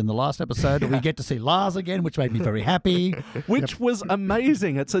 like we said in the last episode, we get to see Lars again, which made me very happy. Which was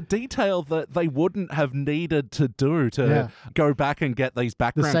amazing. It's a detail that they wouldn't have needed to do to go back and get these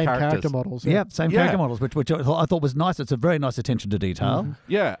background character models. Character models, which I thought was nice. It's a very nice attention to detail.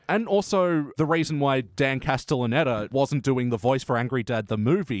 Yeah, and also the reason why Dan Castellaneta wasn't doing the voice for Angry Dad the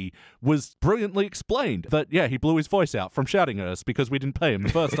movie was brilliantly explained. That, he blew his voice out from shouting at us because we didn't pay him the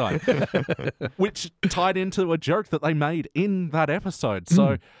first time. Which tied into a joke that they made in that episode.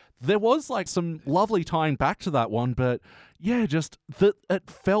 So there was some lovely tying back to that one, but just that it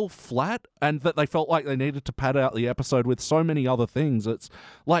fell flat and that they felt like they needed to pad out the episode with so many other things. It's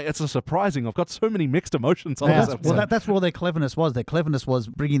a surprising. I've got so many mixed emotions on this episode. Well, that's where their cleverness was. Their cleverness was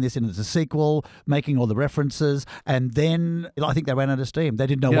bringing this in as a sequel, making all the references, and then I think they ran out of steam. They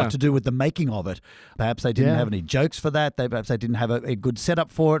didn't know what to do with the making of it. Perhaps they didn't have any jokes for that. Perhaps they didn't have a good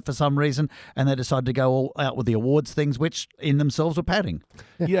setup for it for some reason, and they decided to go all out with the awards things, which in themselves were padding.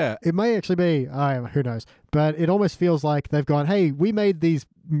 Yeah. It may actually be, who knows, but it almost feels like they've gone, hey, we made these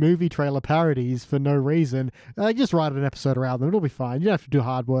movie trailer parodies for no reason. Just write an episode around them. It'll be fine. You don't have to do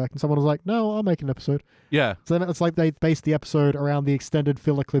hard work. And someone was like, no, I'll make an episode. Yeah. So then it's like they based the episode around the extended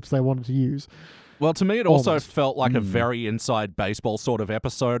filler clips they wanted to use. Well, to me, it also felt like a very inside baseball sort of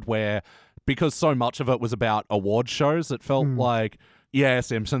episode where, because so much of it was about award shows, it felt like,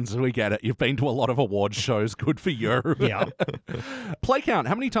 Simpsons, we get it. You've been to a lot of award shows. Good for you. Yeah. Play count.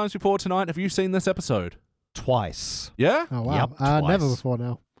 How many times before tonight have you seen this episode? Twice. Yeah? Oh, wow. Yep, twice. Never before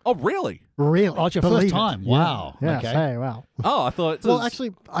now. Oh, really? Really? Oh, it's your first time. Wow. Yeah, okay. say, wow. Oh, I thought... Well,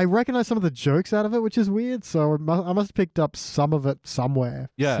 actually, I recognize some of the jokes out of it, which is weird, so I must have picked up some of it somewhere.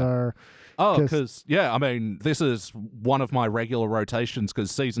 Yeah. So... Oh, because, this is one of my regular rotations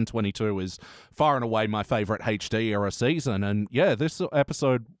because season 22 is far and away my favorite HD era season. And, this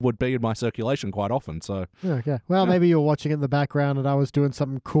episode would be in my circulation quite often. So okay. Well, maybe you were watching it in the background and I was doing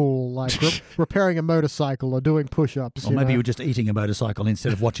something cool, like repairing a motorcycle or doing push-ups. Or maybe you were just eating a motorcycle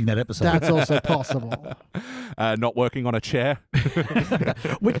instead of watching that episode. That's also possible. Not working on a chair.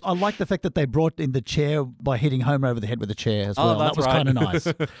 Which I like the fact that they brought in the chair by hitting Homer over the head with a chair as well. That's that was right. kind of nice.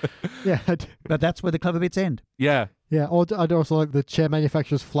 Yeah. But that's where the clever bits end. Yeah. Yeah, I'd also like the chair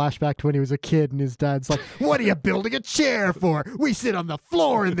manufacturer's flashback to when he was a kid and his dad's like, "What are you building a chair for? We sit on the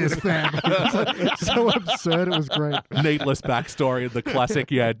floor in this family." It's so absurd, it was great. Needless backstory of the classic,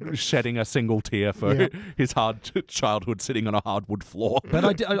 shedding a single tear for his hard childhood sitting on a hardwood floor.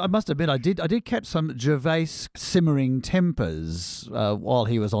 But I must admit, I did catch some Gervais simmering tempers while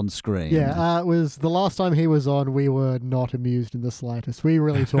he was on screen. Yeah, it was the last time he was on, we were not amused in the slightest. We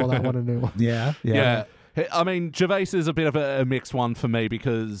really tore that one a new one. Yeah. I mean, Gervais is a bit of a mixed one for me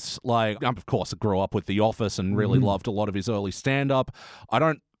because, like, of course, I grew up with The Office and really loved a lot of his early stand-up. I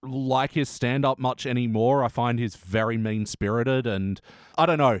don't like his stand-up much anymore. I find he's very mean-spirited and, I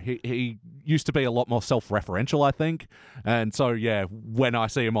don't know, he used to be a lot more self-referential, I think. And so, yeah, when I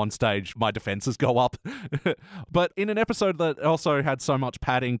see him on stage, my defenses go up. But in an episode that also had so much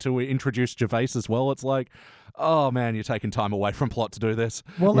padding to introduce Gervais as well, it's like, oh, man, you're taking time away from plot to do this.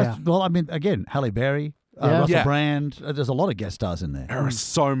 Well, I mean, again, Halle Berry, Russell Brand. There's a lot of guest stars in there. There are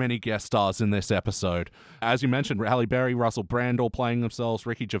so many guest stars in this episode. As you mentioned, Halle Berry, Russell Brand all playing themselves,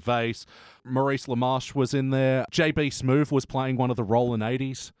 Ricky Gervais, Maurice LaMarche was in there. JB Smoove was playing one of the Rollin'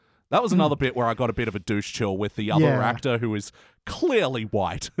 80s. That was another bit where I got a bit of a douche chill with the other actor who is clearly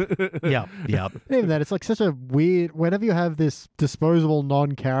white. Yep. Even that, it's like such a weird, whenever you have this disposable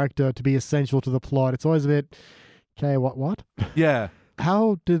non-character to be essential to the plot, it's always a bit, okay, what? Yeah.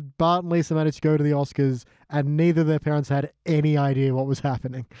 How did Bart and Lisa manage to go to the Oscars and neither of their parents had any idea what was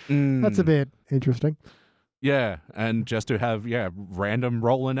happening? That's a bit interesting. Yeah, and just to have, random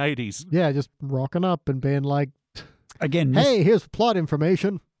Rollin' 80s. Yeah, just rocking up and being like, again, hey, here's plot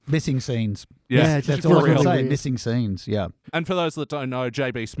information. Missing scenes. Yeah, that's all I can say. Missing scenes, yeah. And for those that don't know,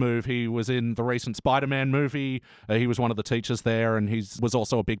 JB Smoove, he was in the recent Spider-Man movie. He was one of the teachers there, and he was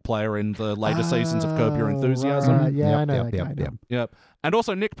also a big player in the later seasons of Curb Your Enthusiasm. Right. Yeah, I know that guy. Yep. And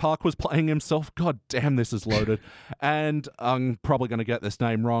also Nick Park was playing himself. God damn, this is loaded. And I'm probably going to get this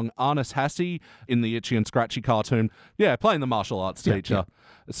name wrong. Arnis Hassi in the Itchy and Scratchy cartoon. Yeah, playing the martial arts teacher.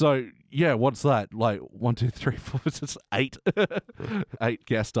 So, yeah, what's that? Like 1, 2, 3, 4, it's 8. 8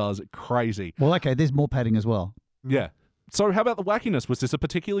 guest stars. Crazy. Well, okay, there's more padding as well. Yeah. So how about the wackiness? Was this a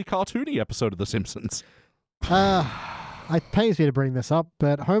particularly cartoony episode of The Simpsons? It pains me to bring this up,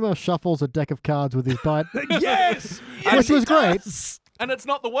 but Homer shuffles a deck of cards with his butt. Yes! Which was great. And it's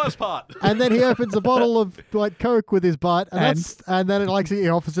not the worst part. And then he opens a bottle of like Coke with his butt, and then he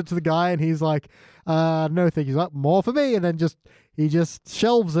offers it to the guy, and he's like, "No, thank you. More for me." And then he just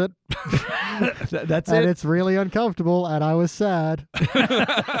shelves it. That's and it. It's really uncomfortable, and I was sad.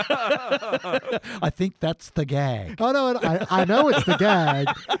 I think that's the gag. Oh no, I know it's the gag.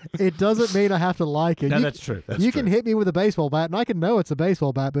 It doesn't mean I have to like it. No, that's true. You can hit me with a baseball bat, and I can know it's a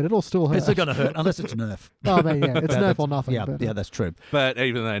baseball bat, but it'll still hurt. It's still going to hurt unless it's Nerf. Oh man, yeah, it's Nerf or nothing. Yeah, that's true. But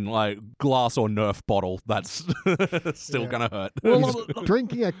even then, like glass or Nerf bottle, that's still going to hurt. Well,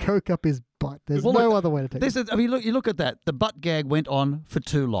 drinking a Coke up his butt. There's no other way to take it. I mean, you look at that. The butt gag went on for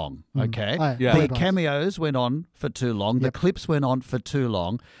too long. Okay, Yeah. The cameos went on for too long. The clips went on for too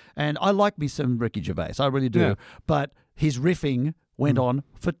long. And I like me some Ricky Gervais. I really do. Yeah. But his riffing went on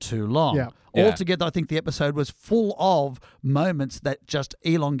for too long. Yeah. Altogether, I think the episode was full of moments that just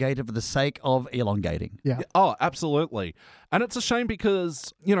elongated for the sake of elongating. Yeah. Oh, absolutely. And it's a shame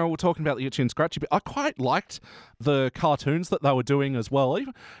because, we're talking about the Itchy and Scratchy, but I quite liked the cartoons that they were doing as well.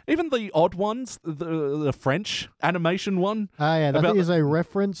 Even the odd ones, the French animation one. Yeah, that is a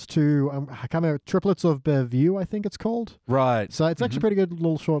reference to Triplets of Bellevue, I think it's called. Right. So it's actually a pretty good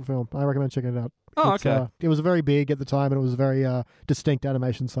little short film. I recommend checking it out. Oh, okay. It was very big at the time, and it was a very distinct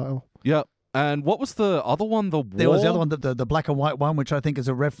animation style. Yep. And what was the other one? There was the other one, the black and white one, which I think is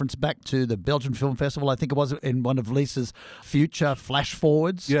a reference back to the Belgian Film Festival. I think it was in one of Lisa's future flash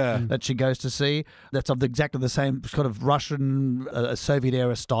forwards that she goes to see. That's of exactly the same kind of Russian Soviet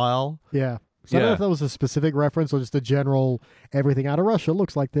era style. Yeah. So I don't know if that was a specific reference or just a general everything out of Russia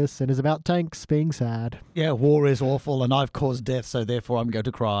looks like this and is about tanks being sad. Yeah, war is awful and I've caused death, so therefore I'm going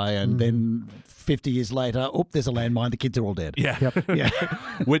to cry. And then 50 years later, there's a landmine, the kids are all dead. Yeah. Yep. Yeah.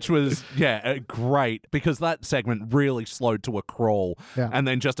 Which was, great because that segment really slowed to a crawl. Yeah. And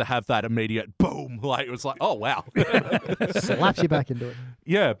then just to have that immediate boom, it was like, oh, wow. Slaps you back into it.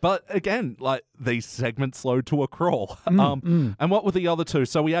 Yeah, but again, these segments slowed to a crawl. And what were the other two?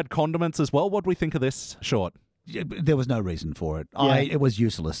 So we had condiments as well. What do we think of this short? There was no reason for it. Yeah. It was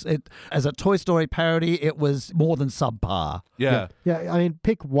useless. As a Toy Story parody, it was more than subpar. Yeah. Yeah, I mean,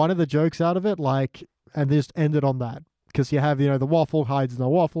 pick one of the jokes out of it, and just end it on that. Because you have, the waffle hides in the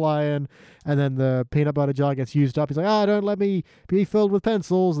waffle iron, and then the peanut butter jar gets used up. He's like, don't let me be filled with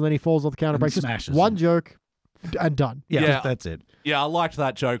pencils, and then he falls off the counter, breaks. Smashes One joke, and done. Yeah, that's it. Yeah, I liked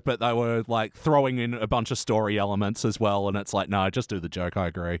that joke, but they were like throwing in a bunch of story elements as well, and it's like, no, just do the joke. I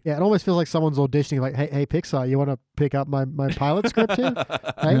agree. Yeah, it almost feels like someone's auditioning, like, hey, Pixar, you want to pick up my pilot script here?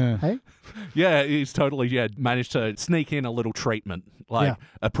 Hey? Yeah, he's totally managed to sneak in a little treatment, like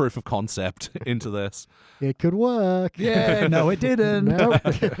a proof of concept into this. It could work. Yeah, no, it didn't. Nope.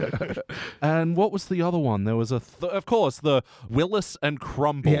 And what was the other one? There was of course, the Willis and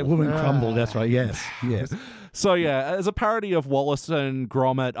Crumble. Yeah, Woman Crumble, that's right. Yes. So yeah, as a parody of Wallace and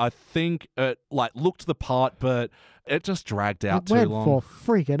Gromit, I think it looked the part, but it just dragged out too long. It went for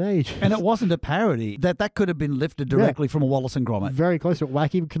freaking ages. And it wasn't a parody. That could have been lifted directly from a Wallace and Gromit. Very close to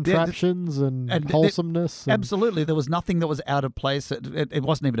wacky contraptions and wholesomeness. Absolutely. There was nothing that was out of place. It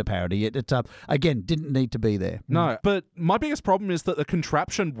wasn't even a parody. It again, didn't need to be there. No, but my biggest problem is that the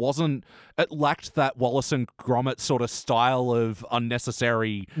contraption it lacked that Wallace and Gromit sort of style of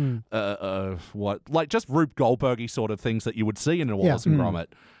unnecessary, just Rube Goldberg-y sort of things that you would see in a Wallace and Gromit.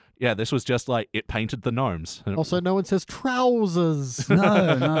 Yeah, this was just like it painted the gnomes. Also, no one says trousers.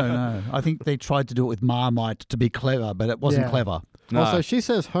 No. I think they tried to do it with Marmite to be clever, but it wasn't clever. No. Also, she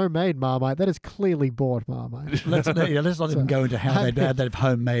says homemade Marmite. That is clearly bought Marmite. Let's not even go into how they'd have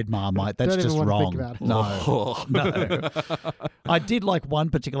homemade Marmite. That's just wrong. No. I did like one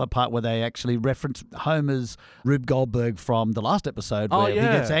particular part where they actually reference Homer's Rube Goldberg from the last episode where he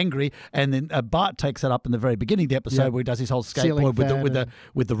gets angry, and then Bart takes it up in the very beginning of the episode where he does his whole skateboard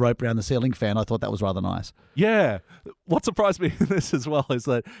with the rope around the ceiling fan. I thought that was rather nice. Yeah. What surprised me in this as well is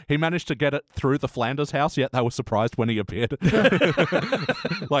that he managed to get it through the Flanders house, yet they were surprised when he appeared.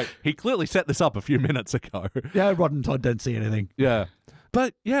 Like, he clearly set this up a few minutes ago. Yeah, Rod and Todd don't see anything. Yeah.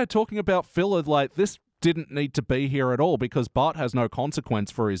 But, yeah, talking about filler, like, this didn't need to be here at all because Bart has no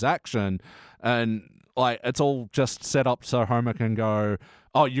consequence for his action. And, like, it's all just set up so Homer can go,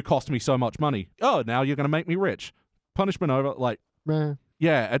 oh, you cost me so much money. Oh, now you're going to make me rich. Punishment over. Like,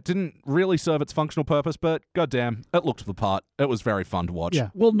 yeah, it didn't really serve its functional purpose, but goddamn, it looked the part. It was very fun to watch. Yeah.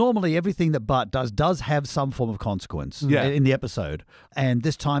 Well, normally everything that Bart does have some form of consequence in the episode, and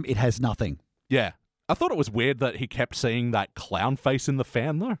this time it has nothing. Yeah. I thought it was weird that he kept seeing that clown face in the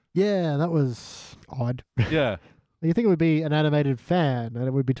fan, though. Yeah, that was odd. Yeah. You think it would be an animated fan, and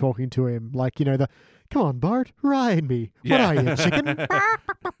it would be talking to him like, come on, Bart, ride me. Yeah. What are you, chicken?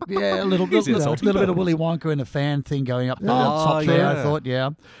 Yeah, a little bit of Willy Wonka and a fan thing going up the top there, I thought,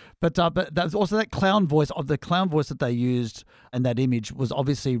 But that's also that clown voice that they used in that image was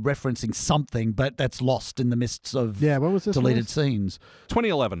obviously referencing something, but that's lost in the mists of what was this deleted scenes.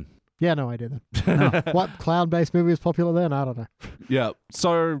 2011. Yeah, no idea then. What clown-based movie was popular then? I don't know. Yeah,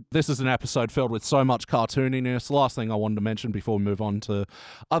 so this is an episode filled with so much cartooniness. The last thing I wanted to mention before we move on to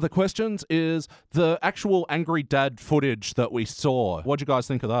other questions is the actual Angry Dad footage that we saw. What'd you guys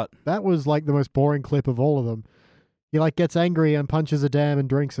think of that? That was like the most boring clip of all of them. He gets angry and punches a dam and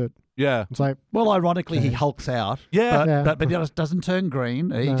drinks it. Yeah. It's like, well, ironically, he hulks out. Yeah. But he doesn't turn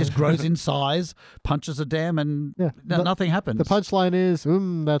green. He just grows in size, punches a dam, and nothing happens. The punchline is,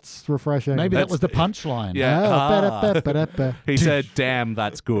 that's refreshing. Maybe that was the punchline. Yeah. He said, damn,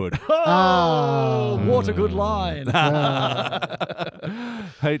 that's good. Oh, what a good line.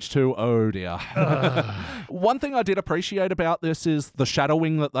 H2O, dear. One thing I did appreciate about this is the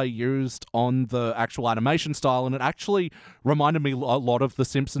shadowing that they used on the actual animation style, and it actually reminded me a lot of the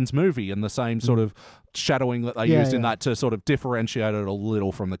Simpsons movie and the same sort of shadowing that they used in that to sort of differentiate it a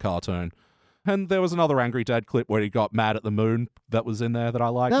little from the cartoon. And there was another Angry Dad clip where he got mad at the moon that was in there that I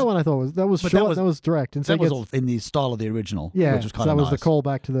liked. That one I thought was short. That was direct. And so that was all in the style of the original. Yeah, which was kind so of that nice. was the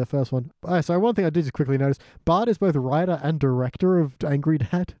callback to the first one. So one thing I did just quickly notice: Bart is both writer and director of Angry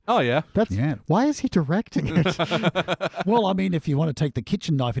Dad. Oh yeah, Why is he directing it? Well, I mean, if you want to take the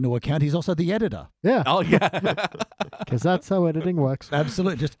kitchen knife into account, he's also the editor. Yeah. Oh yeah, because that's how editing works.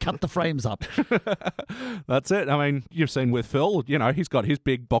 Absolutely, just cut the frames up. That's it. I mean, you've seen with Phil, he's got his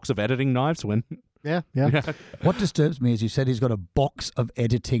big box of editing knives when. Yeah. What disturbs me is you said he's got a box of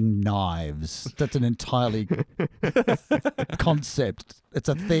editing knives. That's an entirely concept. It's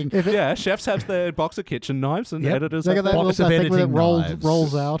a thing. Chefs have their box of kitchen knives and editors they have got their that box little of thing where it knives.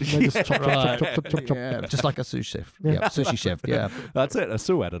 rolls out and they just chop. Yeah, just like a sous chef. Yeah, sushi chef. Yeah, that's it. A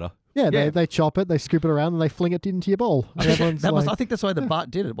sous editor. Yeah, they chop it, they scoop it around, and they fling it into your bowl. And everyone's I think that's the way the Bart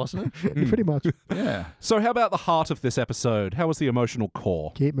did it, wasn't it? Pretty much. Yeah. So how about the heart of this episode? How was the emotional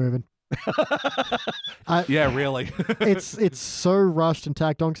core? Keep moving. Yeah, really. It's so rushed and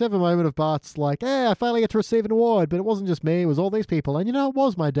tacked on. Because every moment of Bart's like, I finally get to receive an award, but it wasn't just me, it was all these people. And it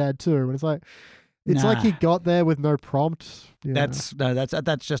was my dad too. And it's like he got there with no prompt. That's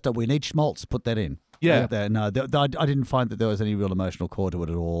just we need schmaltz, put that in. Yeah. I didn't find that there was any real emotional core to it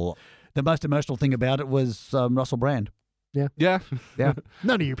at all. the most emotional thing about it was Russell Brand. Yeah. Yeah.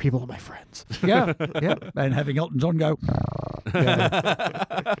 None of you people are my friends. Yeah. And having Elton John go.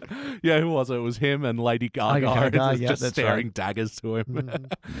 Yeah, who was it? It was him and Lady Gaga, just staring daggers to him.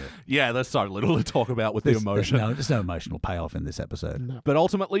 Mm. Yeah, there's so little to talk about with the emotion. There's no emotional payoff in this episode. No. But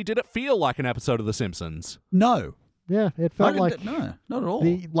ultimately, did it feel like an episode of The Simpsons? No. Yeah, it felt like no, not at all.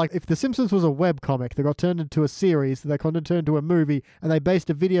 if The Simpsons was a webcomic that got turned into a series, that got turned into a movie, and they based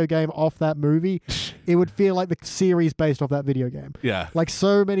a video game off that movie, it would feel like the series based off that video game. Yeah. Like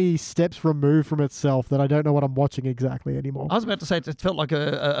so many steps removed from itself that I don't know what I'm watching exactly anymore. I was about to say it felt like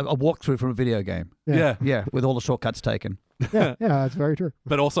a walkthrough from a video game. Yeah. With all the shortcuts taken. Yeah, that's very true.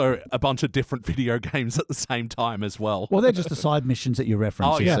 But also a bunch of different video games at the same time as well. Well, they're just the side missions that you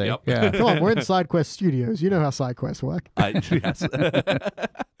reference. Oh, you yeah, see. yep. Yeah. Come on, we're in SideQuest Studios. You know how SideQuests work. Yes.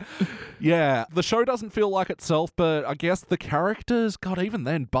 Yeah, the show doesn't feel like itself, but I guess the characters, God, even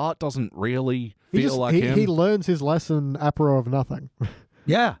then, Bart doesn't really feel like him. He learns his lesson apropos of nothing.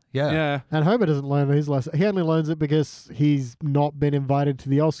 Yeah. And Homer doesn't learn his lesson. He only learns it because he's not been invited to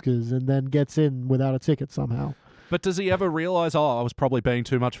the Oscars and then gets in without a ticket somehow. But does he ever realize, I was probably being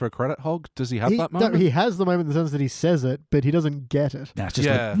too much of a credit hog? Does he have that moment? No, he has the moment in the sense that he says it, but he doesn't get it. No, it's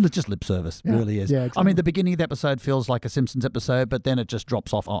just lip service. It really is. Yeah, exactly. I mean, the beginning of the episode feels like a Simpsons episode, but then it just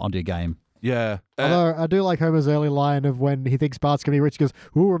drops off onto your game. Yeah. Although I do like Homer's early line of when he thinks Bart's going to be rich, he goes,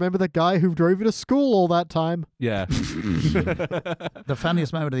 "Ooh, remember that guy who drove you to school all that time?" Yeah. The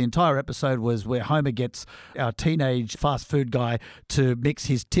funniest moment of the entire episode was where Homer gets our teenage fast food guy to mix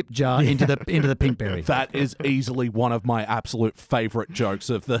his tip jar into the pinkberry. That is easily one of my absolute favorite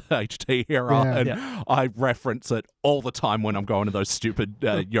jokes of the HT era, Yeah. and I reference it all the time when I'm going to those stupid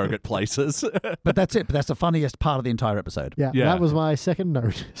yogurt places. But that's it. But that's the funniest part of the entire episode. Yeah, Yeah. that was my second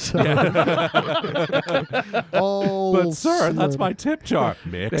note. So. But sir, that's my tip jar.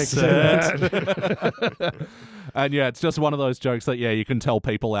 Mix it. And yeah, it's just one of those jokes that, you can tell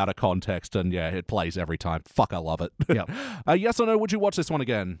people out of context, and it plays every time. Fuck, I love it. Yep. Yes or no, would you watch this one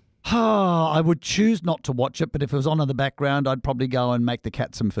again? I would choose not to watch it, but if it was on in the background, I'd probably go and make the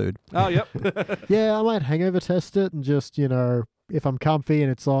cat some food. Oh, yep. Yeah, I might hangover test it and just, if I'm comfy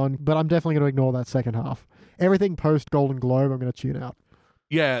and it's on, but I'm definitely going to ignore that second half. Everything post Golden Globe, I'm going to tune out.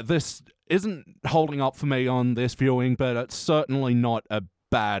 Yeah, this isn't holding up for me on this viewing, but it's certainly not a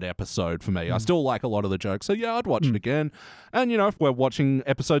bad episode for me. I still like a lot of the jokes, so I'd watch it again. And, if we're watching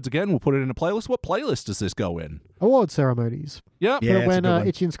episodes again, we'll put it in a playlist. What playlist does this go in? Award ceremonies. Yep. Yeah, when it's a good one.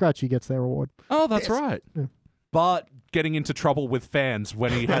 Itchy and Scratchy gets their award. Oh, that's right. Yeah. Bart getting into trouble with fans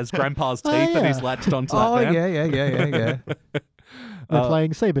when he has Grandpa's teeth and he's latched onto that fan. Yeah. They're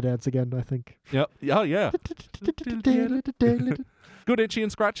playing Saber Dance again, I think. Yep. Oh, yeah. Good Itchy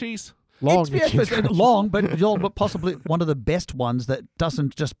and Scratchies. Long, It's Itchy and Scratchy. long, but possibly one of the best ones that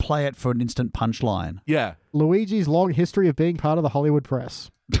doesn't just play it for an instant punchline. Yeah. Luigi's long history of being part of the Hollywood press.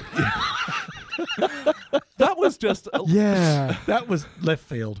 That was just... Yeah. That was left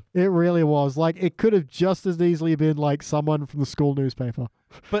field. It really was. Like, it could have just as easily been like someone from the school newspaper.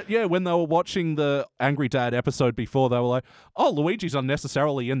 But when they were watching the Angry Dad episode before, they were like, oh, Luigi's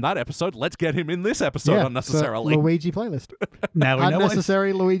unnecessarily in that episode. Let's get him in this episode Yeah, unnecessarily. so Luigi playlist. Now we know what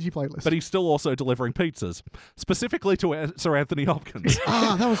Unnecessary Luigi playlist. But he's still also delivering pizzas, specifically to Sir Anthony Hopkins.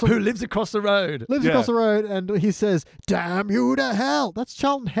 that was who lives across the road. lives across the road, and he says, "Damn you to hell." That's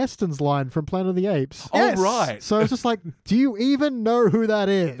Charlton Heston's line from Planet of the Apes. Yes. Oh, right. So it's just like, do you even know who that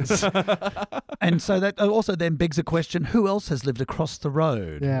is? And so that also then begs a question, who else has lived across the road?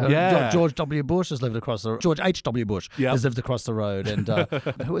 Yeah. Yeah. George W. Bush has lived across the road. George H.W. Bush Yep. has lived across the road. And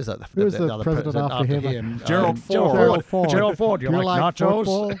who is that? Who is the other president after him? Gerald Ford. Gerald Ford. Gerald Ford. You like nachos?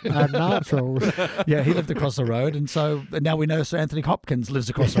 football and nachos. Yeah, he lived across the road. And so now we know Sir Anthony Hopkins lives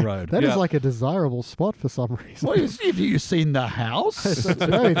across the road. That Yeah. is like a desirable spot for some reason. Well, have you seen the house?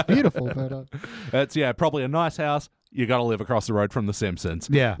 It's beautiful, but It's, probably a nice house. You got to live across the road from The Simpsons.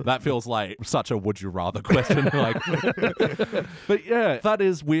 Yeah. That feels like such a would you rather question. But that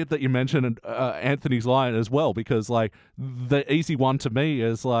is weird that you mentioned Anthony's line as well, because the easy one to me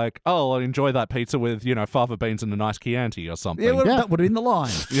is like, oh, I'll enjoy that pizza with, fava beans and a nice Chianti or something. Yeah, well, Yeah. that would have been the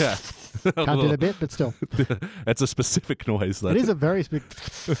line. Yeah. can't do the bit, but still. It's a specific noise. It is a very he's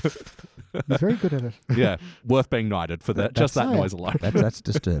very good at it. Yeah, worth being knighted for that. Just that That's- noise alone. That's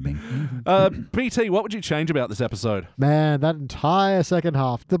disturbing. BT, what would you change about this episode? Man, that entire second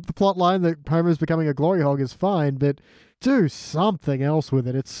half. The plot line that Homer's becoming a glory hog is fine, but do something else with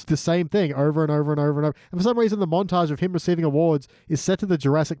it. It's the same thing over and over and over and over. And for some reason, the montage of him receiving awards is set to the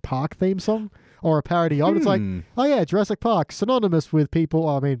Jurassic Park theme song or a parody of it. It's like, oh yeah, Jurassic Park, synonymous with people.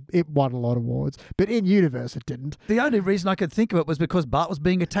 I mean, it won a lot of awards, but in universe, it didn't. The only reason I could think of it was because Bart was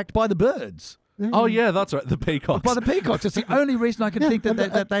being attacked by the birds. Oh yeah, that's right. The peacocks. By the peacocks. It's the only reason I could think that they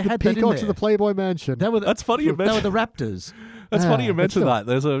had that in peacocks there. of the Playboy Mansion. That's funny you They mentioned. were the raptors. That's funny you but mentioned still. that.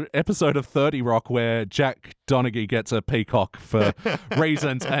 There's an episode of 30 Rock where Jack Donaghy gets a peacock for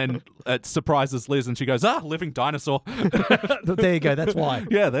reasons, and it surprises Liz, and she goes, living dinosaur. There you go. That's why.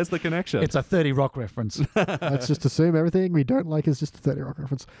 Yeah, there's the connection. It's a 30 Rock reference. Let's just assume everything we don't like is just a 30 Rock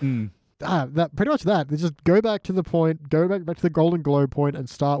reference. That pretty much that. They just go back to the point, go back to the Golden Globe point, and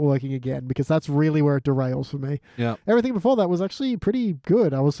start working again, because that's really where it derails for me. Yeah. Everything before that was actually pretty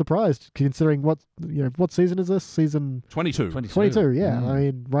good. I was surprised considering what season is this? Season 22. 22. Yeah, I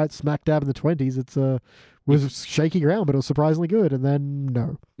mean, right smack dab in the 20s. It's was shaky ground, but it was surprisingly good. And then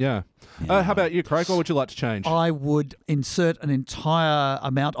no. Yeah. How about you, Craig? What would you like to change? I would insert an entire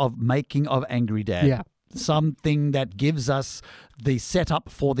amount of making of Angry Dad. Yeah. Something that gives us the setup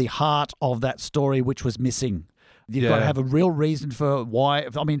for the heart of that story, which was missing. You've got to have a real reason for why.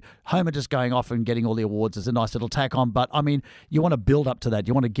 I mean, Homer just going off and getting all the awards is a nice little tack on, but I mean, you want to build up to that.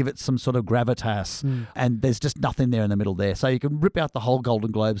 You want to give it some sort of gravitas, and there's just nothing there in the middle there. So you can rip out the whole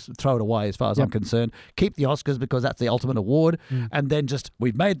Golden Globes, throw it away as far as I'm concerned. Keep the Oscars because that's the ultimate award, and then just,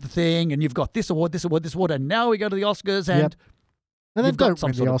 we've made the thing, and you've got this award, this award, this award, and now we go to the Oscars, and... And then You've got don't some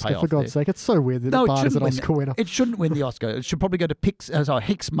win the sort of Oscar, payoff for God's there. sake. It's so weird that No, it it bars an shouldn't win. Oscar winner. It shouldn't win the Oscar. It should probably go to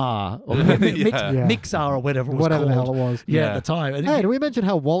Hixmar or Yeah. Mixar or whatever it was Whatever called. the hell it was. Yeah, Yeah. at the time. And Hey, did we mention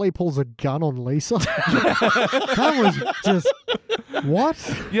how Wally pulls a gun on Lisa? That was just... What?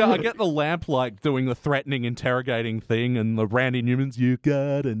 Yeah, I get the lamp doing the threatening, interrogating thing, and the Randy Newman's "You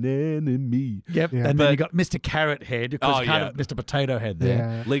got an enemy." Yep. Yeah. And But- then you got Mr. Carrot Head because you can't have Mr. Potato Head there.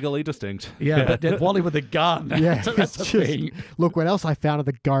 Yeah. Legally distinct. Yeah, but then Wally with a gun. Yeah, So that's it's the just- thing. Look what else I found in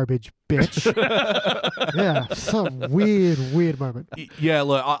the garbage, bitch. Yeah, some weird moment. Yeah,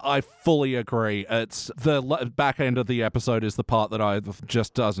 look, I fully agree. It's the back end of the episode is the part that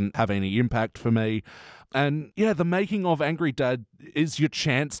just doesn't have any impact for me. And yeah, the making of Angry Dad is your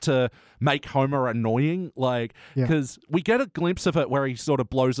chance to make Homer annoying, because we get a glimpse of it where he sort of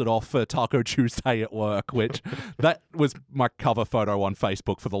blows it off for Taco Tuesday at work, which that was my cover photo on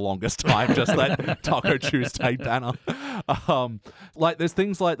Facebook for the longest time, just that Taco Tuesday banner. There's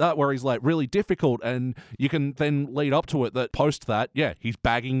things like that where he's really difficult, and you can then lead up to it that post that, he's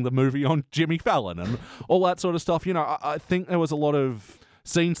bagging the movie on Jimmy Fallon and all that sort of stuff. I think there was a lot of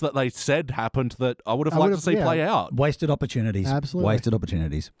scenes that they said happened that I would have liked to see play out. Wasted opportunities. Absolutely. Wasted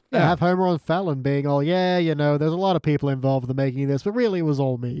opportunities. Yeah, have Homer on Fallon being all, there's a lot of people involved in the making of this, but really it was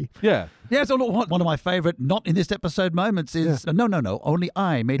all me. Yeah. Yeah, so one of my favourite not in this episode moments is, no, only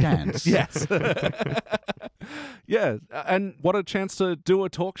I may dance. Yes. Yeah, and what a chance to do a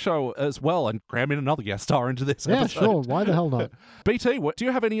talk show as well and cram in another guest star into this Yeah, episode. sure. Why the hell not? BT, do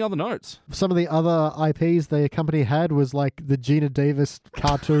you have any other notes? Some of the other IPs the company had was like the Gina Davis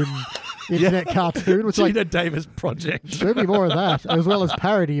cartoon, internet cartoon, which Gina Davis project. should be more of that, as well as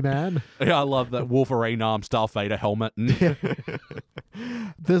Parody Man. Yeah, I love that Wolverine arm, Darth Vader helmet. And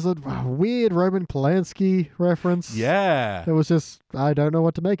There's a weird Roman Polanski reference. yeah. It was just, I don't know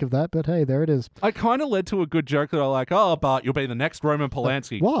what to make of that, but hey, there it is. I kind of led to a good joke that I like, Bart, you'll be the next Roman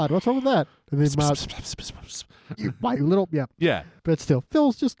Polanski. What? What's wrong with that? And then my little, Yeah. but still,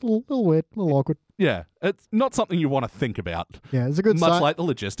 feels just a little weird, a little awkward. Yeah. It's not something you want to think about. Yeah, it's a good Much like the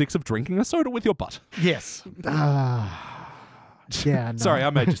logistics of drinking a soda with your butt. Yes. Yeah, no. Sorry, I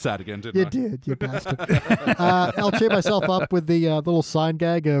made you sad again, didn't You I? did, you bastard. I'll cheer myself up with the little sign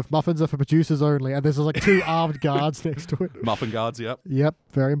gag of muffins are for producers only, and there's two armed guards next to it. Muffin guards, yep. Yep,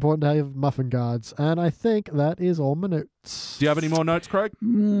 very important to have muffin guards. And I think that is all my notes. Do you have any more notes, Craig?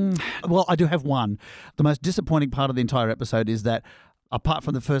 Well, I do have one. The most disappointing part of the entire episode is that, apart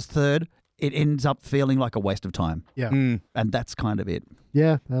from the first third, it ends up feeling like a waste of time. Yeah. Mm. And that's kind of it.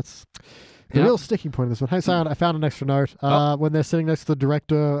 Yeah, that's the Yeah. real sticking point of this one. Hey, Simon, I found an extra note. When they're sitting next to the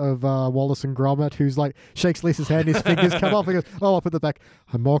director of Wallace and Gromit, who's shakes Lisa's hand, his fingers come off, and goes, I'll put that back.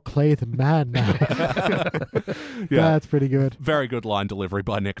 I'm more clay than man now. Yeah. That's pretty good. Very good line delivery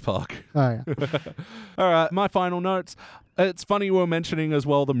by Nick Park. Oh, yeah. All right, my final notes. It's funny you were mentioning as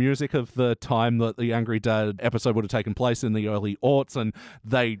well the music of the time that the Angry Dad episode would have taken place in the early aughts, and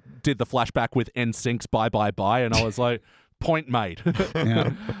they did the flashback with NSYNC's Bye Bye Bye, and I was like, point made.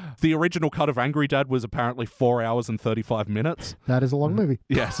 Yeah. The original cut of Angry Dad was apparently 4 hours and 35 minutes. That is a long movie.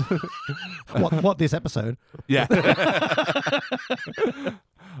 Yes. What this episode? Yeah.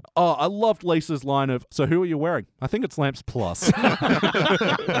 Oh, I loved Lisa's line of, so who are you wearing? I think it's Lamps Plus.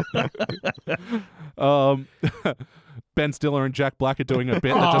 Ben Stiller and Jack Black are doing a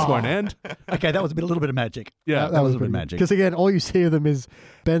bit that just won't end. Okay, that was a little bit of magic. Yeah, that was a bit of magic. Because again, all you see of them is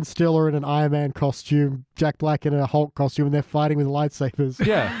Ben Stiller in an Iron Man costume, Jack Black in a Hulk costume, and they're fighting with lightsabers.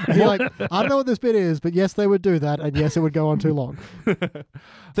 Yeah. And you're like, I don't know what this bit is, but yes, they would do that, and yes, it would go on too long.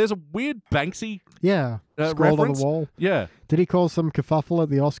 There's a weird Banksy Yeah. Scrolled on reference. the wall. Yeah. Did he cause some kerfuffle at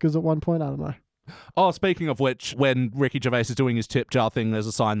the Oscars at one point? I don't know. Oh, speaking of which, when Ricky Gervais is doing his tip jar thing, there's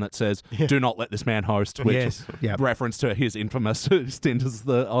a sign that says, do not let this man host, which is reference to his infamous stint as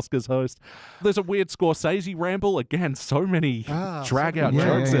the Oscars host. There's a weird Scorsese ramble. Again, so many drag-out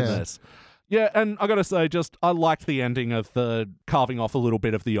jokes in this. Yeah, and I got to say, I liked the ending of the carving off a little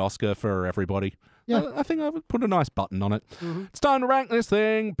bit of the Oscar for everybody. Yeah. I think I would put a nice button on it. Mm-hmm. It's time to rank this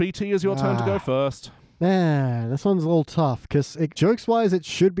thing. BT, is your turn to go first. Man, this one's a little tough because jokes-wise, it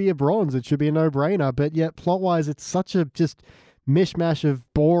should be a bronze. It should be a no-brainer, but yet plot-wise, it's such a just mishmash of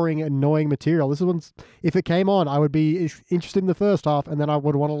boring, annoying material. This one's, if it came on, I would be interested in the first half, and then I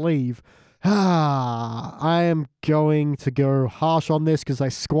would want to leave. I am going to go harsh on this because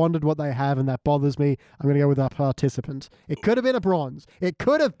they squandered what they have, and that bothers me. I'm going to go with a participant. It could have been a bronze. It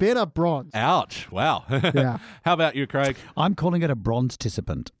could have been a bronze. Ouch. Wow. Yeah. How about you, Craig? I'm calling it a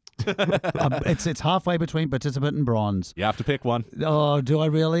bronze-ticipant. It's halfway between participant and bronze. You have to pick one. Oh, do I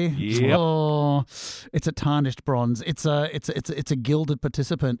really? Yep. Oh, it's a tarnished bronze. It's a gilded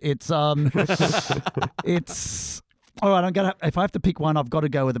participant. It's it's all right. If I have to pick one, I've got to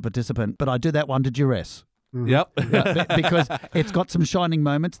go with a participant. But I do that one to duress. Mm-hmm. Yep. Because it's got some shining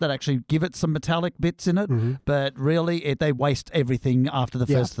moments that actually give it some metallic bits in it, but really they waste everything after the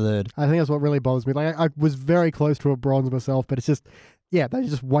first third. I think that's what really bothers me. Like I was very close to a bronze myself, but it's just, they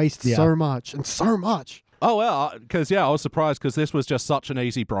just waste so much and so much. Oh, well, because, I was surprised because this was just such an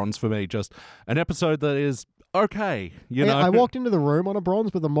easy bronze for me. Just an episode that is okay, you know. I walked into the room on a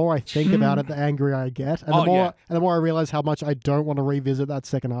bronze, but the more I think about it, the angrier I get. And the more I realize how much I don't want to revisit that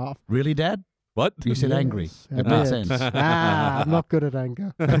second half. Really, Dad? What? You said angry. It makes sense. I'm not good at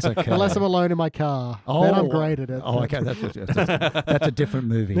anger. That's okay. Unless I'm alone in my car. Then I'm great at it. Oh, okay. That's a different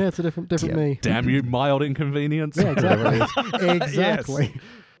movie. Yeah, it's a different me. Damn you, mild inconvenience. Yeah, exactly. Exactly. Yes.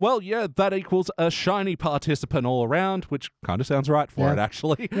 Well, that equals a shiny participant all around, which kind of sounds right for it,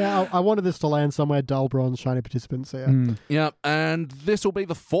 actually. Yeah, I wanted this to land somewhere dull bronze, shiny participant, so yeah. Yeah, and this will be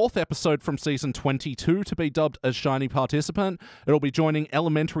the 4th episode from season 22 to be dubbed as shiny participant. It'll be joining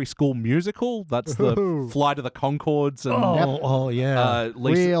Elementary School Musical. That's the Flight of the Conchords. And,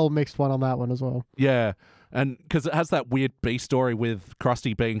 Real mixed one on that one as well. Yeah. And because it has that weird B story with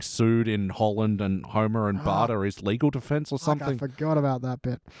Krusty being sued in Holland and Homer and Bart are his legal defense or something. I forgot about that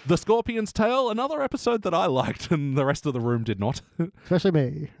bit. The Scorpion's Tail, another episode that I liked and the rest of the room did not. Especially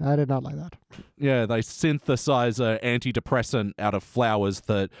me. I did not like that. Yeah, they synthesize an antidepressant out of flowers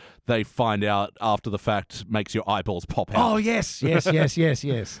that they find out after the fact makes your eyeballs pop out. Oh, yes.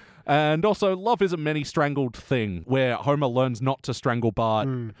 And also, Love is a Many-Strangled Thing, where Homer learns not to strangle Bart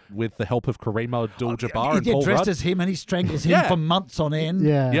with the help of Karima Abdul-Jabbar and Paul dressed Rudd. as him, and he strangles him for months on end.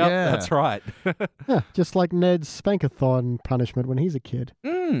 Yeah. Yep, that's right. Just like Ned's spankathon punishment when he's a kid.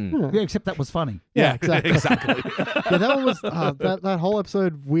 Yeah, except that was funny. Yeah, exactly. Exactly. Yeah, that one was that whole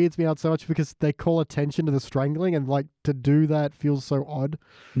episode weirds me out so much because they call attention to the strangling, and like to do that feels so odd.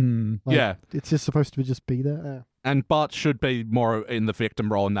 Like, it's just supposed to just be there. And Bart should be more in the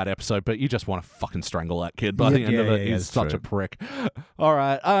victim role in that episode, but you just want to fucking strangle that kid by the end of it. He's such a prick. All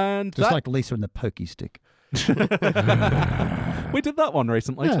right, and just like Lisa and the pokey stick. We did that one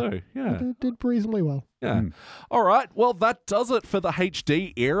recently too. Yeah, it did reasonably well. Yeah. All right. Well, that does it for the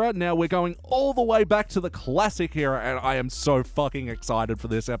HD era. Now we're going all the way back to the classic era, and I am so fucking excited for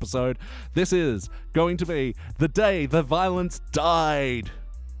this episode. This is going to be The Day the Violence Died.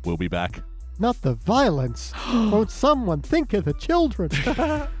 We'll be back. Not the violence. Won't someone think of the children?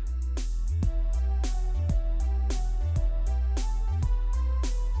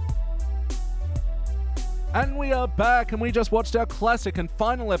 And we are back, and we just watched our classic and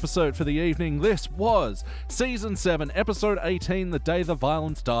final episode for the evening. This was Season 7, Episode 18, The Day the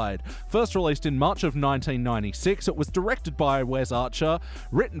Violence Died. First released in March of 1996, it was directed by Wes Archer,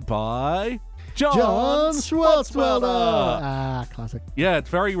 written by John Swartzwelder. Classic. Yeah, it's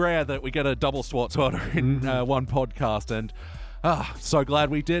very rare that we get a double Swartzwelder in one podcast, and so glad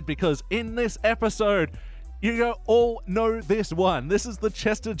we did, because in this episode, you all know this one. This is the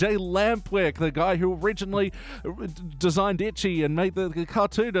Chester J. Lampwick, the guy who originally designed Itchy and made the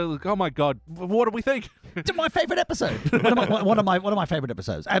cartoon. Oh my God, what do we think? My favorite episode. One of my favorite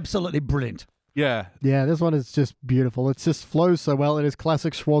episodes. Absolutely brilliant. Yeah. Yeah, this one is just beautiful. It just flows so well. It is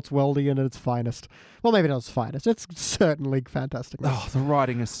classic Schwartzwaldian at its finest. Well, maybe not its finest. It's certainly fantastic. Oh, the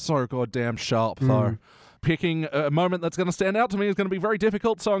writing is so goddamn sharp, though. Picking a moment that's going to stand out to me is going to be very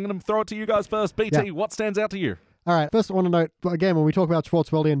difficult, so I'm going to throw it to you guys first. BT, what stands out to you? All right, first I want to note, again, when we talk about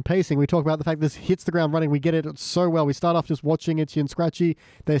Schwartzwaldian pacing, we talk about the fact this hits the ground running. We get it so well. We start off just watching Itchy and Scratchy.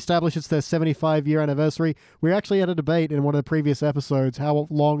 They establish it's their 75-year anniversary. We actually had a debate in one of the previous episodes, how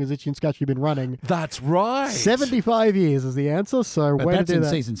long has Itchy and Scratchy been running? That's right. 75 years is the answer, so But way that's to do in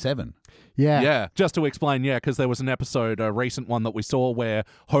that. season 7. Yeah. Yeah, just to explain, because there was an episode, a recent one that we saw where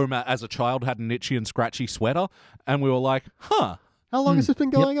Homer as a child had an Itchy and Scratchy sweater, and we were like, huh. How long has this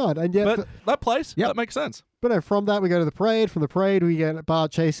been going on? And yet, But that place, that makes sense. But no, from that we go to the parade. From the parade we get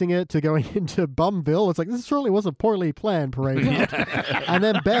Bart chasing it to going into Bumville. It's like, this surely was a poorly planned parade. And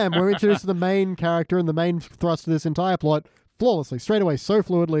then bam, we're introduced to the main character and the main thrust of this entire plot flawlessly, straight away, so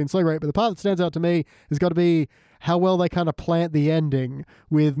fluidly and so great. But the part that stands out to me has got to be how well they kind of plant the ending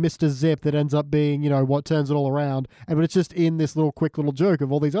with Mr. Zip that ends up being, what turns it all around. And but it's just in this little quick little joke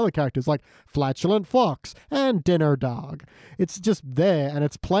of all these other characters like Flatulent Fox and Dinner Dog. It's just there and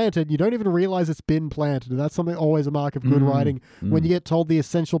it's planted. You don't even realize it's been planted. And that's something always a mark of good writing when you get told the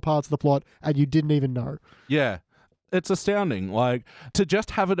essential parts of the plot and you didn't even know. Yeah. It's astounding. Like, to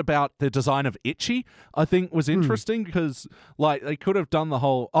just have it about the design of Itchy, I think was interesting because, they could have done the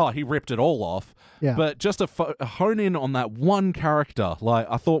whole, he ripped it all off. Yeah. But just to hone in on that one character,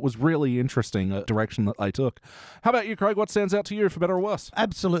 I thought was really interesting, a direction that they took. How about you, Craig? What stands out to you, for better or worse?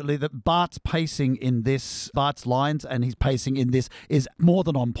 Absolutely. That Bart's pacing in this, Bart's lines and his pacing in this is more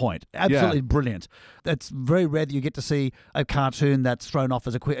than on point. Absolutely brilliant. It's very rare that you get to see a cartoon that's thrown off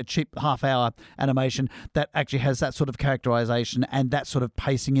as a cheap half-hour animation that actually has that sort of characterization and that sort of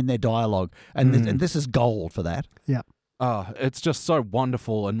pacing in their dialogue. And this is gold for that. Yeah. It's just so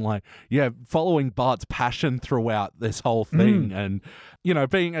wonderful and following Bart's passion throughout this whole thing and,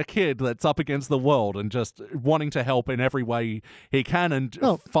 being a kid that's up against the world and just wanting to help in every way he can and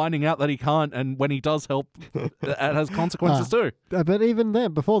finding out that he can't, and when he does help, it has consequences too. But even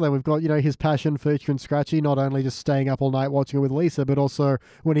then, before then, we've got, his passion for Itchy and Scratchy, not only just staying up all night watching it with Lisa, but also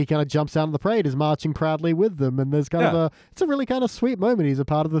when he kind of jumps out on the parade is marching proudly with them. And there's kind of it's a really kind of sweet moment. He's a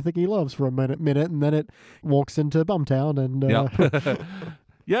part of the thing he loves for a minute, and then it walks into Bumtown and...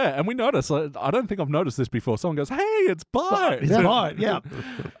 Yeah, and we notice, I don't think I've noticed this before. Someone goes, hey, it's Bart. It's Bart, yeah.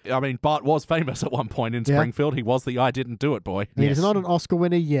 I mean, Bart was famous at one point in Springfield. He was the I didn't do it boy. He's not an Oscar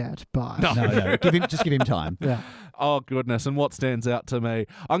winner yet, but... No. Just give him time. Yeah. Oh, goodness. And what stands out to me?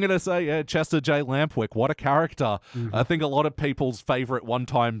 I'm going to say, Chester J. Lampwick. What a character. I think a lot of people's favorite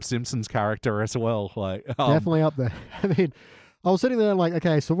one-time Simpsons character as well. Definitely up there. I mean... I was sitting there like,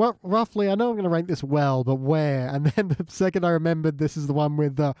 okay, so what, roughly, I know I'm going to rank this well, but where? And then the second I remembered this is the one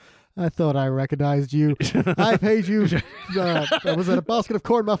with, I thought I recognized you. I paid you, was it a basket of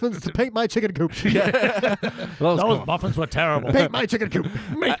corn muffins to paint my chicken coop? Yeah. Those muffins were terrible. Paint my chicken coop.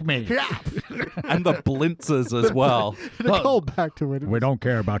 Make me. And the blintzes as well. Call back to it. We don't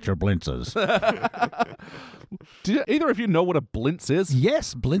care about your blintzes. Do either of you know what a blintz is?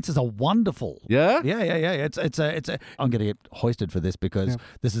 Yes, blintzes are wonderful. Yeah? Yeah. It's a. I'm going to get hoisted for this because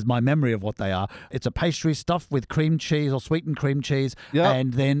this is my memory of what they are. It's a pastry stuffed with cream cheese or sweetened cream cheese,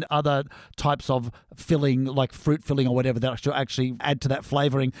 and then other types of filling, like fruit filling or whatever, that actually add to that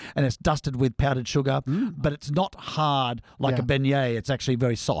flavoring, and it's dusted with powdered sugar, but it's not hard like a beignet. It's actually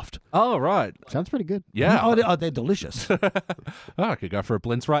very soft. Oh, right. Sounds pretty good. Yeah. Oh, they're delicious. I could go for a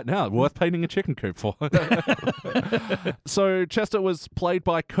blintz right now. Worth painting a chicken coop for. So Chester was played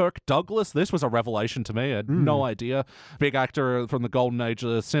by Kirk Douglas. This was a revelation to me. I had no idea. Big actor from the golden age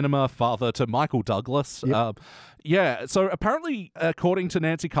of cinema, father to Michael Douglas. Yep. So apparently, according to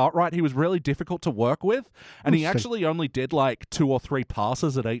Nancy Cartwright, he was really difficult to work with, and he actually only did 2 or 3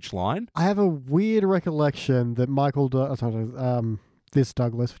 passes at each line. I have a weird recollection that this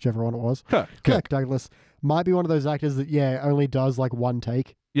Douglas, whichever one it was, Kirk Douglas, might be one of those actors that, only does one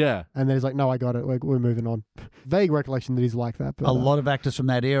take. Yeah. And then he's like, no, I got it. We're moving on. Vague recollection that he's like that. But, a lot of actors from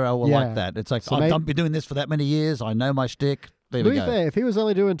that era were like that. It's like, I've been doing this for that many years. I know my shtick. There we go. To be fair, if he was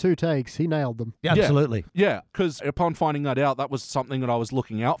only doing 2 takes, he nailed them. Yeah, absolutely. Yeah, because upon finding that out, that was something that I was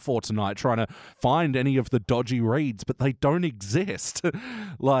looking out for tonight, trying to find any of the dodgy reads, but they don't exist.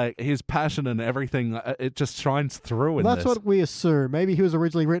 His passion and everything, it just shines through in That's this. what we assume. Maybe he was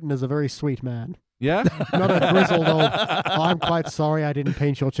originally written as a very sweet man. Yeah? Not a grizzled old, I'm quite sorry I didn't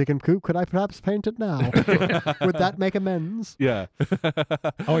paint your chicken coop. Could I perhaps paint it now? Would that make amends? Yeah.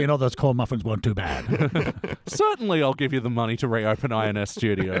 Those corn muffins weren't too bad. Certainly I'll give you the money to reopen INS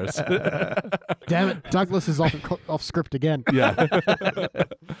Studios. Damn it, Douglas is off script again. Yeah.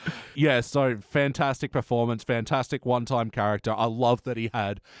 Yeah, so fantastic performance, fantastic one-time character. I love that he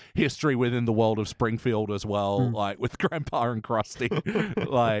had history within the world of Springfield as well, like with Grandpa and Krusty.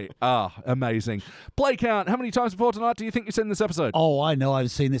 Amazing. Play count, how many times before tonight do you think you've seen this episode? Oh, I know.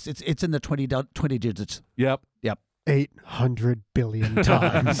 I've seen this. It's in the 20 digits. Yep. 800 billion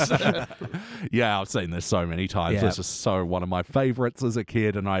times. Yeah, I've seen this so many times. Yeah. This is so one of my favorites as a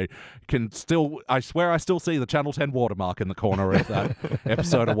kid, and I swear I still see the Channel 10 watermark in the corner of that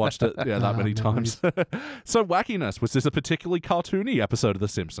episode. I watched it that many times. So wackiness, was this a particularly cartoony episode of The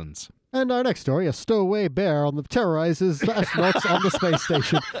Simpsons? And our next story, a stowaway bear terrorizes astronauts on the space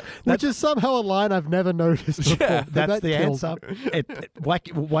station, which is somehow a line I've never noticed before. Yeah, that That's the kills answer.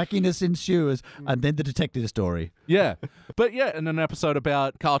 Wackiness ensues, and then the detective story. Yeah. But yeah, in an episode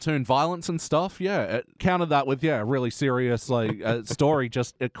about cartoon violence and stuff, it countered that with, a really serious story,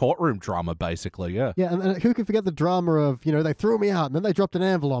 just a courtroom drama, basically, yeah. Yeah, and who can forget the drama of, they threw me out and then they dropped an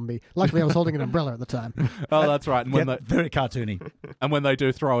anvil on me. Luckily, I was holding an umbrella at the time. Oh, that's right. And Very cartoony. and when they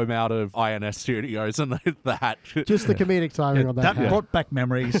do throw him out of INS Studios and the hat. Just the comedic timing on that. That brought back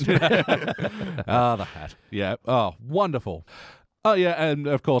memories. The hat. Yeah. Oh, wonderful. Oh, yeah, and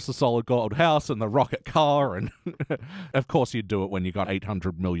of course the solid gold house and the rocket car, and of course you'd do it when you got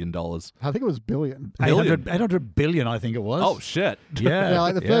 $800 million. I think it was billion. 800 billion, I think it was. Oh, shit. Yeah. Yeah,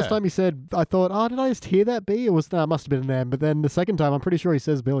 like the first time he said, I thought, did I just hear that B? It was, no, it must have been an M. But then the second time, I'm pretty sure he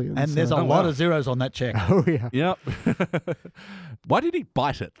says billions. And there's a lot of zeros on that check. Oh, yeah. Yep. Why did he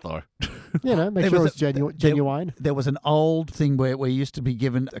bite it, though? Make sure it's genuine. There was an old thing where you used to be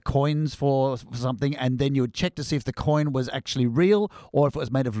given coins for something, and then you would check to see if the coin was actually real, or if it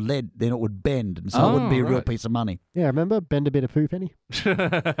was made of lead, then it would bend, and so it wouldn't be a real piece of money. Yeah, remember? Bend a bit of poo penny.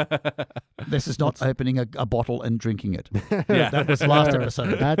 This is not opening a bottle and drinking it. Yeah. That was last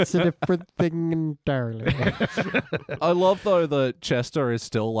episode. That's a different thing entirely. I love, though, that Chester is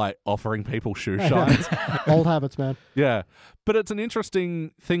still, offering people shoe shines. Old habits, man. Yeah. But it's an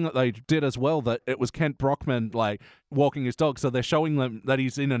interesting thing that they did as well, that it was Kent Brockman, walking his dog, so they're showing them that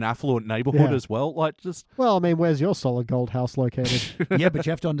he's in an affluent neighborhood as well. Well, I mean, where's your solid gold house located? Yeah, but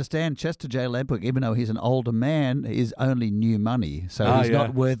you have to understand, Chester J. Lampwick, even though he's an older man, is only new money. So he's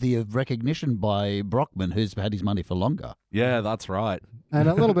not worthy of recognition by Brockman, who's had his money for longer. Yeah, that's right. And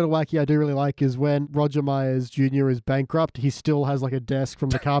a little bit of wacky I do really like is when Roger Myers Jr. is bankrupt, he still has a desk from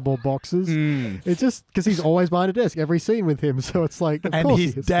the cardboard boxes. It's just because he's always behind a desk, every scene with him. So it's of and course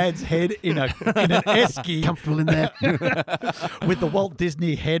his he is. dad's head in an esky. Comfortable in there. With the Walt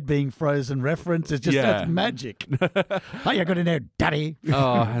Disney head being frozen reference. It's just that's magic. Oh, you got in there, daddy.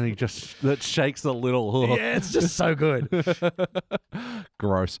 Oh, and he just that shakes a little. Yeah, it's just so good.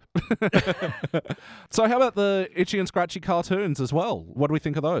 Gross. So how about the Itchy and Scratchy cartoons as well? What do we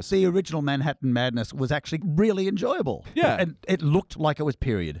think of those? The original Manhattan Madness was actually really enjoyable. Yeah. And it looked like it was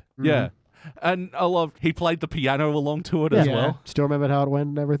period. Yeah. And I loved he played the piano along to it as well. Still remember how it went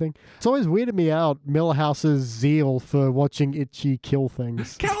and everything. It's always weirded me out, Millhouse's zeal for watching Itchy kill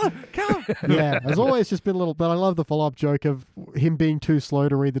things. Callum! Yeah, there's always just been a little, but I love the follow-up joke of him being too slow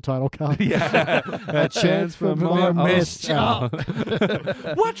to read the title card. Yeah. A chance for more mischief.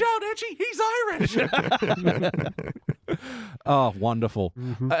 Watch out, Itchy! He's Irish! Oh, wonderful.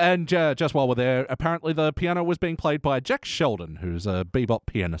 And just while we're there, apparently the piano was being played by Jack Sheldon, who's a bebop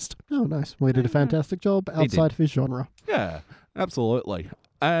pianist. Oh, nice. Well, he did a fantastic job outside of his genre. Yeah, absolutely.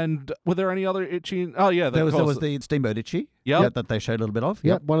 And were there any other Itchy? Oh, yeah. There was the Steamboat Itchy that they showed a little bit of.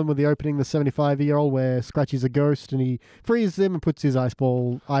 Yep. One of them with the opening, the 75-year-old, where Scratchy's a ghost and he freezes him and puts his ice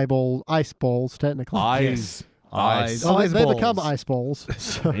balls, technically. Eyes. They become ice balls.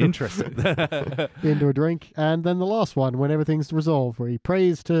 So Interesting. into a drink. And then the last one, when everything's resolved, where he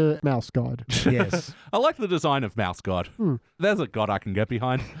prays to Mouse God. Yes. I like the design of Mouse God. There's a god I can get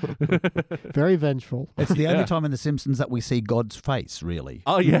behind. Very vengeful. It's the only time in The Simpsons that we see God's face, really.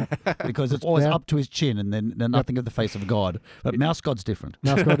 Oh, yeah. Because it's always up to his chin and then nothing of the face of God. But Mouse God's different.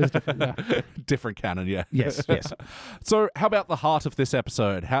 Mouse God is different, yeah. Different canon, yeah. Yes. So how about the heart of this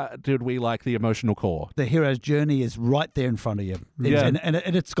episode? How did we like the emotional core? The hero's journey is right there in front of you. And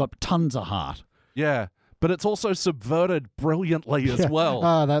it's got tons of heart. Yeah. But it's also subverted brilliantly as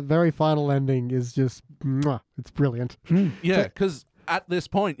well. That very final ending is just, it's brilliant. Yeah, because at this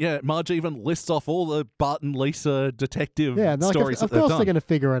point, Marge even lists off all the Bart and Lisa detective stories that of they've course done. they're going to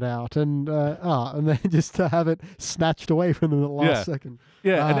figure it out. And then just to have it snatched away from them at the last second.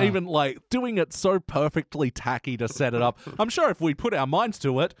 Yeah, and even doing it so perfectly tacky to set it up. I'm sure if we put our minds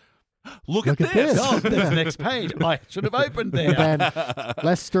to it, Look Look at at this. this. Oh, there's the next page. I should have opened there. And then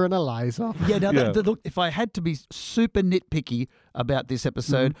Lester and Eliza. Yeah, now Yeah. look, if I had to be super nitpicky about this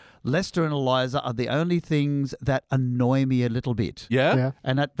episode, Lester and Eliza are the only things that annoy me a little bit. Yeah? Yeah.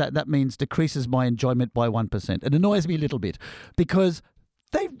 And that means decreases my enjoyment by 1%. It annoys me a little bit because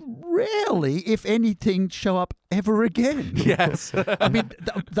they rarely, if anything, show up ever again. Yes. I mean,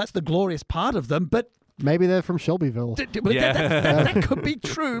 that's the glorious part of them, but Maybe they're from Shelbyville. Yeah. that could be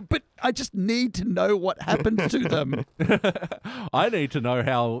true, but I just need to know what happened to them. I need to know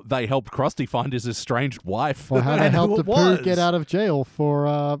how they helped Krusty find his estranged wife. Or how they And who helped it Apu was. get out of jail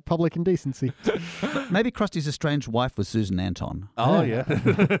for public indecency. Maybe Krusty's estranged wife was Susan Anton. Oh,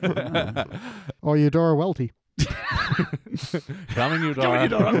 yeah. Or Eudora Welty. Coming, Eudora.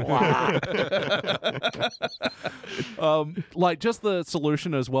 Like, just the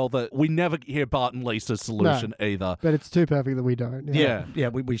solution as well, that we never hear Bart and Lisa's solution either. But it's too perfect that we don't. Yeah. Yeah,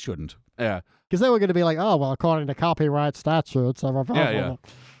 we shouldn't. Yeah. Because they were going to be like, oh, well, according to copyright statutes. Yeah.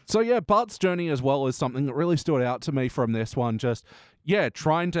 So, yeah, Bart's journey as well is something that really stood out to me from this one. Just, yeah,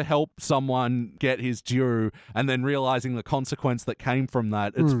 trying to help someone get his due and then realizing the consequence that came from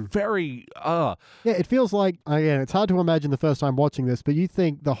that. It's very, Yeah, it feels like, again, it's hard to imagine the first time watching this, but you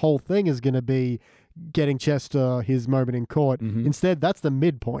think the whole thing is going to be getting Chester his moment in court. Instead, that's the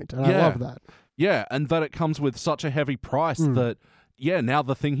midpoint, and I Yeah. love that. yeah, and that it comes with such a heavy price that, yeah, now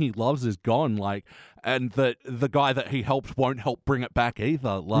the thing he loves is gone, like, and that the guy that he helped won't help bring it back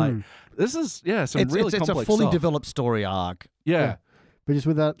either. Like, this is, yeah, some really It's complex a fully stuff. developed story arc. Yeah. But just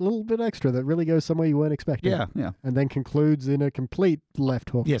with that little bit extra that really goes somewhere you weren't expecting. Yeah. And then concludes in a complete left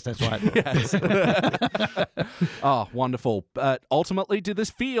hook. Yes, that's right. Yes. Oh, wonderful. But ultimately, did this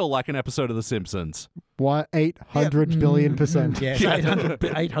feel like an episode of The Simpsons? Why 800 billion percent. Yes,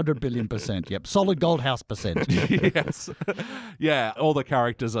 800 billion%. Yep. Solid gold house percent. Yes. Yeah, all the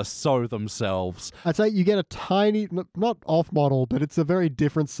characters are so themselves. I'd say you get a tiny, not off model, but it's a very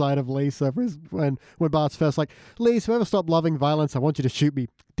different side of Lisa when Bart's first like, Lisa, if you ever stop loving violence, I want you to shoot me.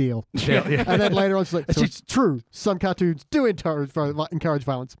 Deal. Yeah. And then later on, she's like, so it's true. Some cartoons do encourage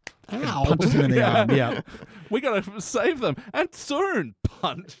violence. Ow. Punches him in the arm. Yeah. We gotta save them, and soon.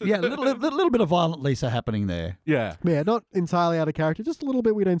 Punch. Yeah, a little bit of violent Lisa happening there. Yeah. Yeah, not entirely out of character, just a little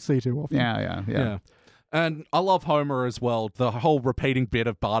bit we don't see too often. Yeah. And I love Homer as well. The whole repeating bit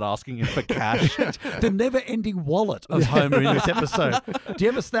of Bart asking him for cash. The never-ending wallet of Homer in this episode. Do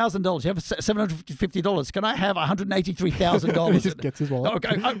you have $1,000? Do you have $750? Can I have $183,000? He just gets his wallet.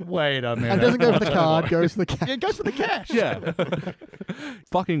 Okay, wait a minute. And doesn't go for the card, goes for the cash. Yeah, it goes for the cash. Yeah.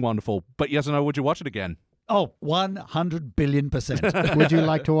 Fucking wonderful. But yes or no, would you watch it again? Oh, 100 billion%. Would you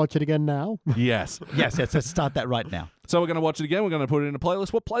like to watch it again now? Yes. Yes, let's start that right now. So we're going to watch it again. We're going to put it in a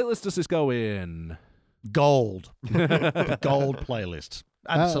playlist. What playlist does this go in? Gold. The gold playlist.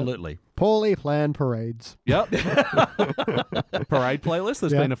 Absolutely. Poorly planned parades. Yep. Parade playlist.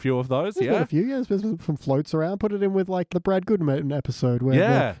 There's Yeah. been a few of those. There's been a few, yeah. There's been some floats around. Put it in with like the Brad Goodman episode where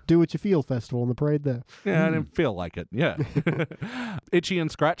Yeah. the Do What You Feel festival and the parade there. Yeah, I didn't feel like it. Yeah. Itchy and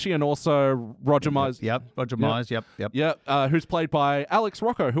Scratchy, and also Roger Myers. Yep. Roger Myers. Yep. Yeah, who's played by Alex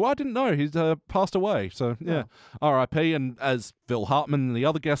Rocco, who I didn't know. He's passed away. So, yeah. R.I.P. And as Phil Hartman and the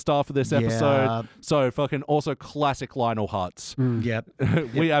other guest star for this episode. Yeah. So, fucking also classic Lionel Hutz. Yep.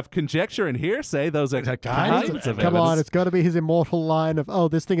 We have conjecture and hearsay. Those are kinds of Come on, evidence. it's got to be his immortal line of, oh,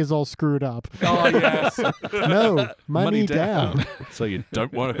 this thing is all screwed up. Oh, yes. No, money down. So you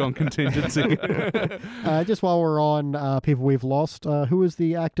don't work on contingency. Just while we're on people we've lost, who was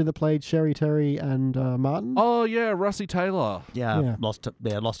the actor that played Sherry Terry and Martin? Oh, yeah, Russie Taylor. Yeah. Lost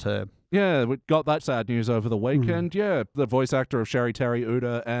her. Yeah, we got that sad news over the weekend. Yeah, the voice actor of Sherry Terry,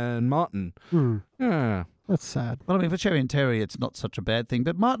 Uda, and Martin. Yeah. That's sad. Well, I mean, for Sherry and Terry, it's not such a bad thing,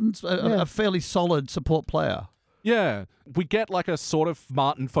 but Martin's a fairly solid support player. Yeah, we get like a sort of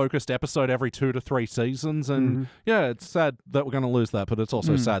Martin-focused episode every 2 to 3 seasons, and yeah, it's sad that we're going to lose that, but it's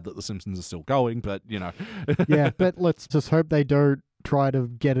also sad that The Simpsons are still going, but, you know. Yeah, but let's just hope they don't try to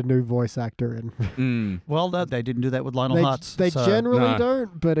get a new voice actor in. Well, no, they didn't do that with Lionel Hutz. They so- generally No.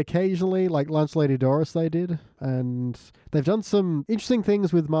 don't, but occasionally, like Lunch Lady Doris, they did. And they've done some interesting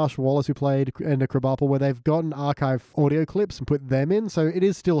things with Marsha Wallace, who played in a Krabappel, where they've gotten archive audio clips and put them in. So it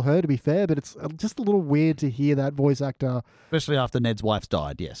is still her, to be fair, but it's just a little weird to hear that voice actor. Especially after Ned's wife's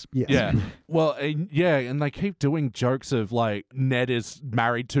died, yes. Yes. Yeah. Well, yeah, and they keep doing jokes of like Ned is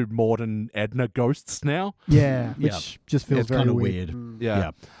married to Maude and Edna ghosts now. Yeah, which just feels It's very kinda weird. weird.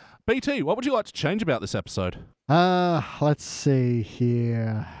 Yeah. BT, what would you like to change about this episode? Let's see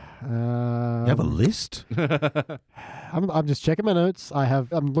here. You have a list? I'm just checking my notes.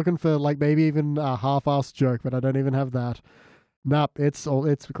 I'm looking for like maybe even a half-assed joke, but I don't even have that. Nope, it's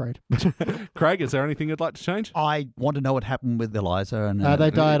great. Craig, is there anything you'd like to change? I want to know what happened with Eliza. And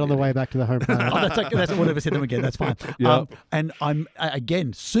They died on the way back to the home planet. Oh, that's okay. That's whatever. Said them again. That's fine. Yeah. And I'm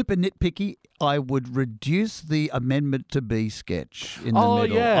again super nitpicky. I would reduce the amendment to be sketch in the middle.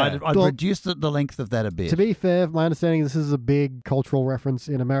 Yeah. I'd reduce the length of that a bit. To be fair, my understanding this is a big cultural reference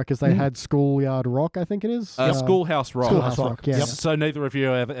in America. They had Schoolyard Rock, I think it is. Schoolhouse Rock. Schoolhouse Rock, yeah. Yep. So neither of you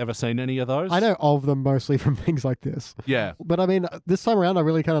have ever seen any of those? I know of them mostly from things like this. Yeah. But I mean, this time around, I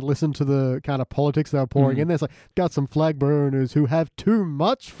really kind of listened to the kind of politics they were pouring in. There's like, got some flag burners who have too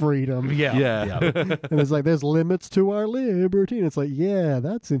much freedom. Yeah. And it's like, there's limits to our liberty. And it's like, yeah,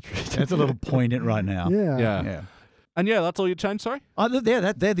 that's interesting. That's a little poignant right now. Yeah. And yeah, that's all you changed, sorry?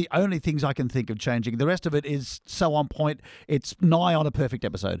 They're the only things I can think of changing. The rest of it is so on point. It's nigh on a perfect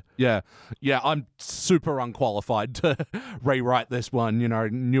episode. Yeah. Yeah, I'm super unqualified to rewrite this one. You know,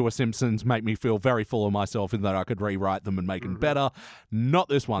 newer Simpsons make me feel very full of myself in that I could rewrite them and make them better. Not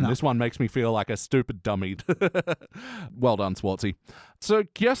this one. No. This one makes me feel like a stupid dummy. Well done, Swartzy. So,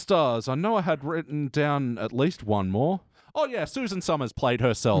 guest stars. I know I had written down at least one more. Oh, yeah, Susan Summers played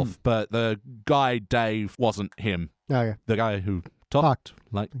herself, but the guy Dave wasn't him. Oh, yeah. The guy who talked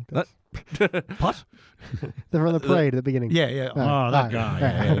like that. What? They're on the parade at the beginning. Yeah. Oh, that guy.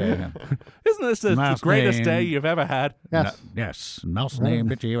 Yeah. Isn't this the Mouse greatest name. day you've ever had? Yes. Yes. Mouse named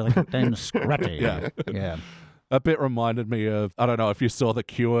Bitchy with a name Scratchy. Yeah. A bit reminded me of, I don't know if you saw The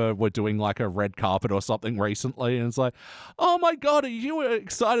Cure were doing like a red carpet or something recently, and it's like, oh my God, are you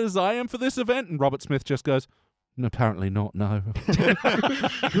excited as I am for this event? And Robert Smith just goes, apparently not, no.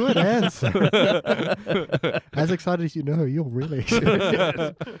 Good answer. As excited as you know, you're really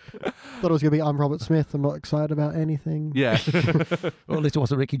excited. Thought it was going to be, I'm Robert Smith, I'm not excited about anything. Yeah. Well, at least it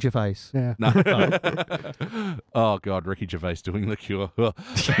wasn't Ricky Gervais. Yeah. No. Oh, God, Ricky Gervais doing The Cure. All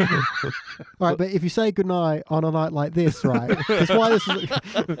right, but if you say goodnight on a night like this, right? Because why this is...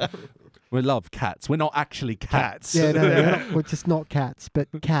 We love cats. We're not actually cats. Yeah, no, we're just not cats, but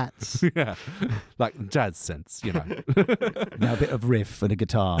cats. Yeah. Like jazz sense, you know. Now a bit of riff and a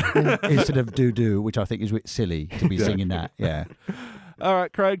guitar instead of doo-doo, which I think is a bit silly to be singing that. Yeah. All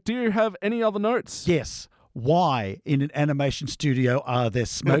right, Craig, do you have any other notes? Yes. Why in an animation studio are there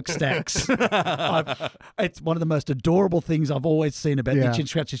smokestacks? It's one of the most adorable things I've always seen about the Itchy and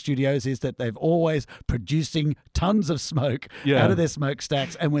Scratchy Studios is that they've always producing tons of smoke out of their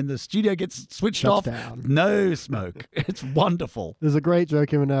smokestacks, and when the studio gets switched off, no smoke. It's wonderful. There's a great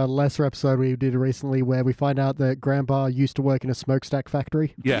joke in a lesser episode we did recently where we find out that Grandpa used to work in a smokestack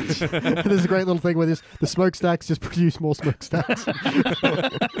factory. Yeah. There's a great little thing where the smokestacks just produce more smokestacks.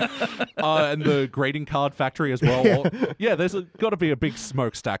 And the greeting card factory as well. Yeah, there's got to be a big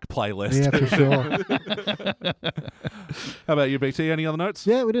smokestack playlist. Yeah, for sure. How about you, BT? Any other notes?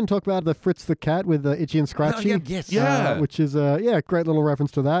 Yeah, we didn't talk about the Fritz the Cat with Itchy and Scratchy. Which is a great little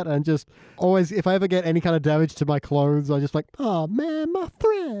reference to that. And just always, if I ever get any kind of damage to my clothes, I just like, oh man, my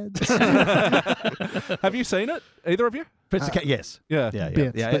threads. Have you seen it? Either of you? Fritz the Cat, yes. Yeah.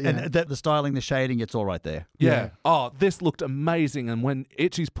 Bits, but And the styling, the shading, it's all right there. Yeah. Oh, this looked amazing. And when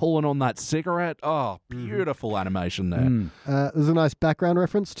Itchy's pulling on that cigarette, beautiful animation there. There's a nice background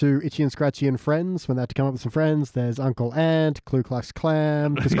reference to Itchy and Scratchy and Friends. When they had to come up with some friends, there's Uncle Ant, Ku Klux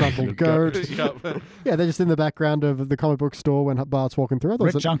Klan, Disgruntled Goat. Yeah, they're just in the background of the comic book store when Bart's walking through.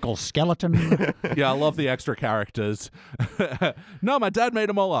 Rich Uncle Skeleton. Yeah, I love the extra characters. No, my dad made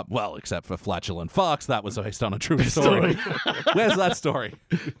them all up. Well, except for Flatulent Fox. That was based on a true story. Where's that story?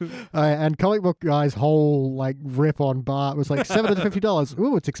 And Comic Book Guy's whole rip on Bart was like $750.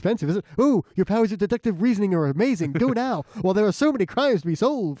 Ooh, it's expensive, is it? Ooh, your powers of deductive reasoning are amazing. Go now. Well, there are so many crimes to be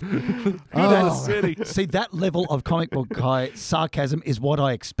solved. City. See, that level of Comic Book Guy sarcasm is what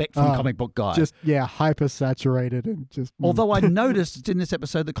I expect from Comic Book Guy. Just hyper saturated and just. Although I noticed in this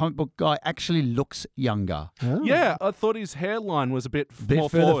episode the Comic Book Guy actually looks younger. Oh. Yeah, I thought his hairline was a bit more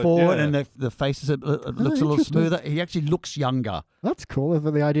further forward, yeah. and the face looks a little smoother. He actually looks younger. That's cool.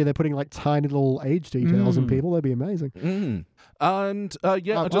 The idea they're putting tiny little age details in people, that'd be amazing. And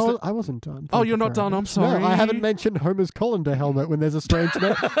I wasn't done. Oh, you're not done. I'm sorry. No, I haven't mentioned Homer's colander helmet when there's a strange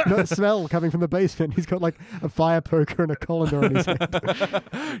smell coming from the basement. He's got a fire poker and a colander on his head.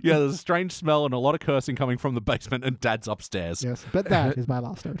 Yeah, there's a strange smell and a lot of cursing coming from the basement, and Dad's upstairs. Yes, but that is my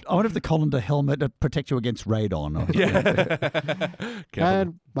last note. I wonder if the colander helmet protects you against radon. Yeah.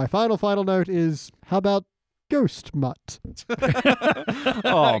 And my final note is, how about ghost mutt.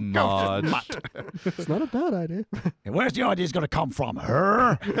 Oh, Marge. It's not a bad idea. Where's the idea's going to come from?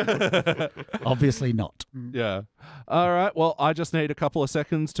 Her? Obviously not. Yeah. All right. Well, I just need a couple of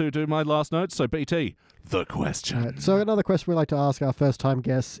seconds to do my last notes. So, BT, the question. Right, so another question we like to ask our first-time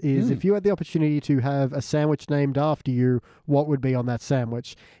guests is, if you had the opportunity to have a sandwich named after you, what would be on that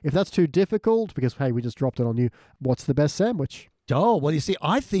sandwich? If that's too difficult, because, hey, we just dropped it on you, what's the best sandwich? Oh, well, you see,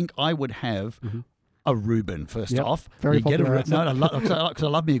 I think I would have a Reuben first off. Very you get a popular because I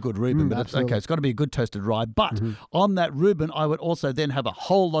love me a good Reuben, but it's okay. It's got to be a good toasted rye. But on that Reuben, I would also then have a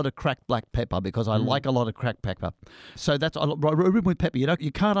whole lot of cracked black pepper because I like a lot of cracked pepper. So that's Reuben with pepper.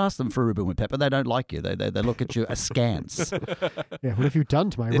 You can't ask them for a Reuben with pepper. They don't like you. They look at you askance. Yeah, what have you done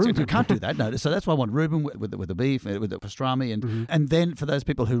to my Reuben? You can't do that. No. So that's why I want Reuben with the beef, with the pastrami, and then for those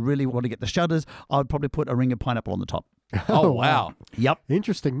people who really want to get the shudders, I would probably put a ring of pineapple on the top. Oh, wow. Yep.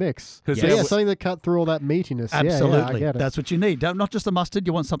 Interesting mix. Because Yeah, something that cut through all that meatiness. Absolutely. Yeah, I get it. That's what you need. Not just the mustard.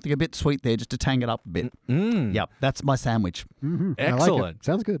 You want something a bit sweet there just to tang it up a bit. Yep. That's my sandwich. I Excellent. like it.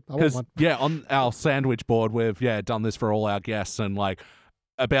 Sounds good. I want Because, one. yeah, on our sandwich board, we've, done this for all our guests, and, like,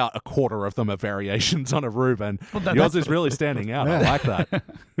 about a quarter of them are variations on a Reuben. Yours is really standing out. I like that.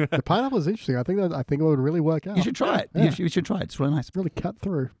 The pineapple is interesting. I think it would really work out. You should try it. Yeah. You should try it. It's really nice. Really cut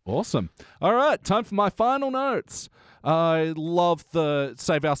through. Awesome. All right, time for my final notes. I love the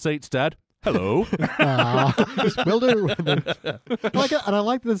save our seats, Dad. Hello. Will do. And I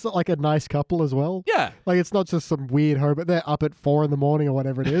like this like a nice couple as well. Yeah. Like it's not just some weird home, but they're up at 4 a.m. or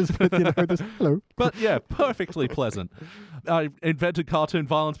whatever it is. But this hello. But yeah, perfectly pleasant. I invented cartoon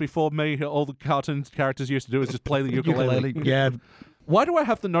violence before me. All the cartoon characters used to do is just play the ukulele. Yeah. Why do I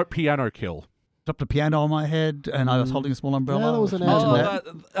have the note piano kill? Dropped a piano on my head and I was holding a small umbrella. Yeah, that was an Imagine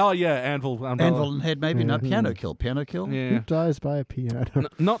anvil. that. Yeah, anvil. Anvil and head, maybe. No, piano kill. Piano kill. Who Yeah. dies by a piano?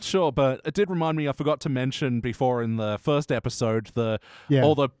 Not sure, but it did remind me. I forgot to mention before in the first episode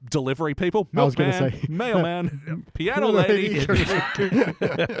all the delivery people. I was gonna Milkman, say. mailman, piano lady.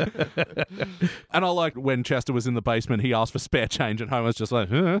 And I liked when Chester was in the basement. He asked for spare change, and Homer's just like,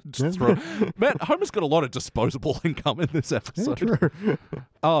 just throw. Man, Homer's got a lot of disposable income in this episode. True.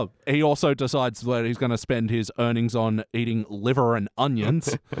 Oh, he also decides that he's going to spend his earnings on eating liver and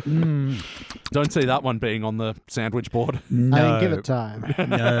onions. Don't see that one being on the sandwich board. No. I didn't give it time.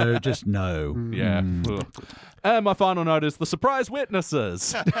 No, just no. Yeah. Ugh. And my final note is the surprise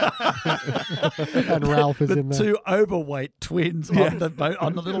witnesses. And Ralph is The in there. two overweight twins on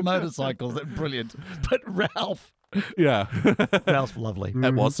the little motorcycles. They're brilliant. But Ralph's lovely.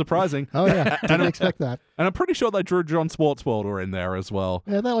 That was surprising. Oh yeah, didn't expect that. And I'm pretty sure they drew John Swartzwelder in there as well.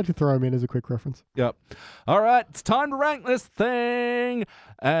 Yeah, they like to throw him in as a quick reference. Yep. All right, it's time to rank this thing.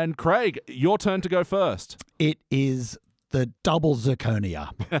 And Craig, your turn to go first. It is the double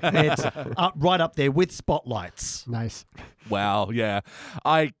zirconia. It's right up there with spotlights. Nice. Wow, yeah.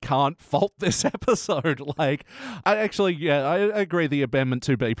 I can't fault this episode. Like, I agree the Amendment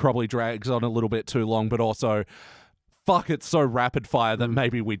 2B probably drags on a little bit too long, but also, fuck, it's so rapid fire that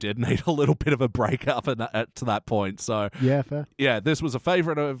maybe we did need a little bit of a break up to that point. So, Yeah, fair. yeah, this was a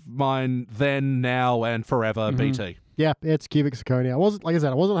favourite of mine then, now, and forever, BT. Yeah, it's cubic zirconia. I wasn't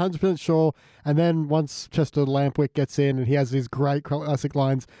 100% sure. And then once Chester Lampwick gets in and he has these great classic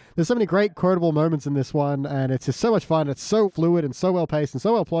lines, there's so many great quotable moments in this one, and it's just so much fun. It's so fluid and so well paced and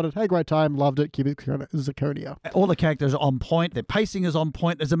so well plotted. Had a great time, loved it. Cubic zirconia. All the characters are on point. Their pacing is on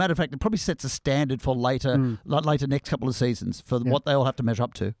point. As a matter of fact, it probably sets a standard for later next couple of seasons for what they all have to measure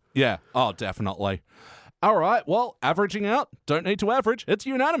up to. Yeah, oh, definitely. All right, well, averaging out, don't need to average. It's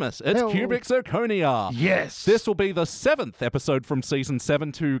unanimous. It's cubic zirconia. Yes. This will be the 7th episode from Season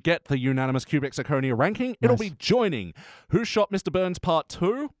 7 to get the unanimous cubic zirconia ranking. It'll be joining Who Shot Mr. Burns Part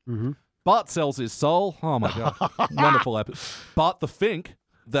 2, Bart Sells His Soul. Oh, my God. Wonderful episode. Bart the Fink.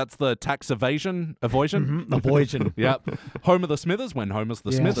 That's the tax avoision. Avoision. Yep. Homer the Smithers, when Homer's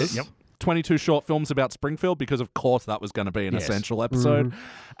the Smithers. Yep. 22 short films about Springfield, because of course that was going to be an essential episode.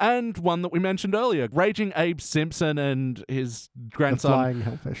 And one that we mentioned earlier, Raging Abe Simpson and his grandson. The Flying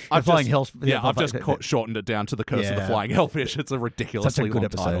Hellfish. I've just shortened it down to the Curse of the Flying Hellfish. It's a ridiculously Such a good long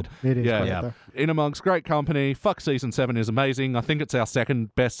episode. title. It is. Yeah. In amongst great company. Fuck, Season 7 is amazing. I think it's our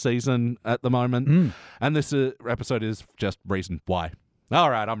second best season at the moment. And this episode is just reason why. All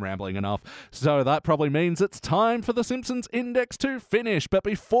right, I'm rambling enough. So that probably means it's time for the Simpsons Index to finish. But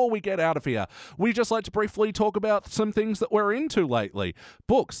before we get out of here, we just like to briefly talk about some things that we're into lately.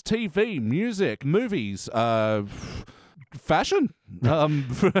 Books, TV, music, movies, fashion.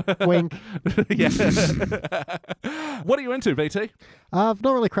 Wink. Yeah. What are you into, BT? I've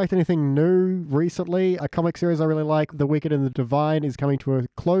not really cracked anything new recently. A comic series I really like, The Wicked and the Divine, is coming to a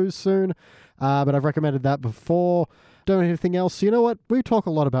close soon, but I've recommended that before. Don't know anything else. You know what? We talk a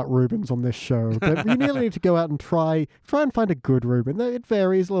lot about Reubens on this show, but you nearly need to go out and try and find a good Reuben. It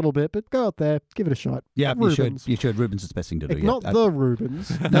varies a little bit, but go out there, give it a shot. Yeah, Reubens. you should. Reubens is the best thing to do. It's not the Reubens.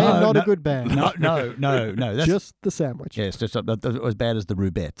 They are not a good band. No. That's just the sandwich. Yeah, it's just as bad as the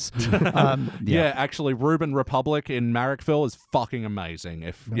Rubettes. Yeah, actually, Reuben Republic in Marrickville is fucking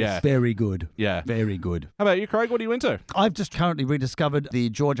amazing. Very good. Yeah. Very good. How about you, Craig? What are you into? I've just currently rediscovered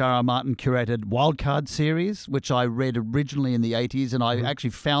the George R.R. Martin curated Wildcard series, which I read originally in the 80s, and I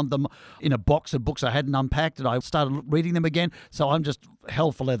actually found them in a box of books I hadn't unpacked, and I started reading them again. So I'm just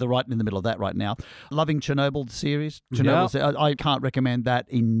hell for leather right in the middle of that right now. Loving Chernobyl series. I can't recommend that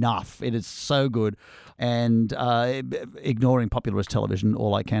enough. It is so good. And ignoring popularist television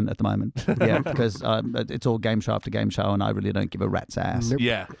all I can at the moment. Yeah, because it's all game show after game show, and I really don't give a rat's ass. Nope.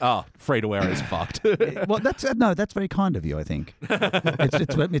 Yeah. Oh, free-to-air is fucked. Well, that's very kind of you, I think.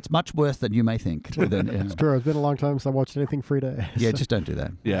 It's much worse than you may think. It's true. It's been a long time since I watched anything free to air. Yeah, just don't do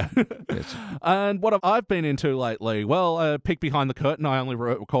that. Yeah. Yes. And what I've been into lately, well, peek behind the curtain. I only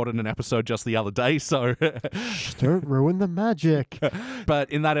recorded an episode just the other day, so... Don't ruin the magic.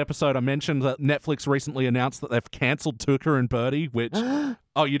 But in that episode, I mentioned that Netflix recently announced that they've cancelled Tuca and Birdie, which...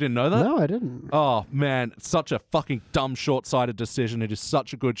 Oh, you didn't know that? No, I didn't. Oh, man, such a fucking dumb, short-sighted decision. It is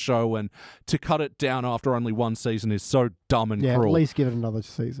such a good show, and to cut it down after only one season is so dumb and cruel. At least give it another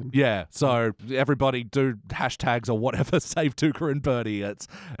season. Yeah, so everybody do hashtags or whatever, save Tuca and Birdie. It's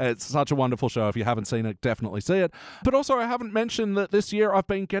such a wonderful show. If you haven't seen it, definitely see it. But also, I haven't mentioned that this year I've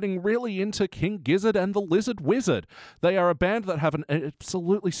been getting really into King Gizzard and the Lizard Wizard. They are a band that have an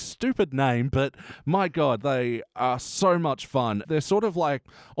absolutely stupid name, but my God, they are so much fun. They're sort of like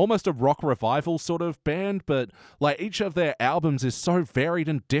almost a rock revival sort of band, but like each of their albums is so varied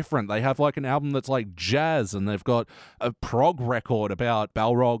and different. They have like an album that's like jazz, and they've got a prog record about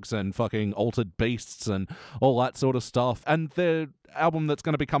Balrogs and fucking altered beasts and all that sort of stuff. And their album that's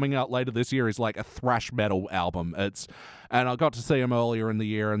going to be coming out later this year is like a thrash metal album. And I got to see them earlier in the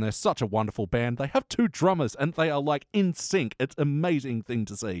year, and they're such a wonderful band. They have 2 drummers, and they are like in sync. It's an amazing thing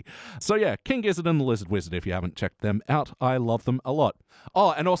to see. So yeah, King Gizzard and the Lizard Wizard, if you haven't checked them out, I love them a lot.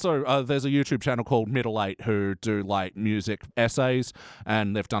 Oh, and also there's a YouTube channel called Middle 8 who do like music essays,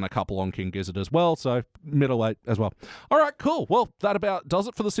 and they've done a couple on King Gizzard as well, so Middle 8 as well. All right, cool. Well, that about does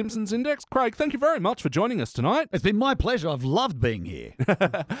it for the Simpsons Index. Craig, thank you very much for joining us tonight. It's been my pleasure. I've loved being here.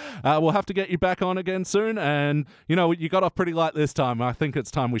 We'll have to get you back on again soon, and you know, you got off pretty light this time. I think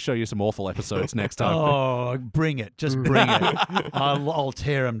it's time we show you some awful episodes next time. Oh, bring it. Just bring it. I'll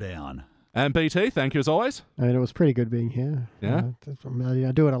tear them down. And BT, thank you as always. I mean, it was pretty good being here. Yeah?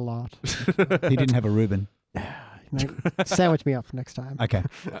 I do it a lot. He didn't have a Reuben. Sandwich me up next time. Okay.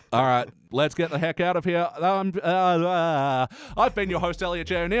 All right, let's get the heck out of here. I've been your host, Elliot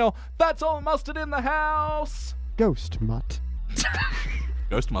J. O'Neill. That's all mustard in the house. Ghost mutt.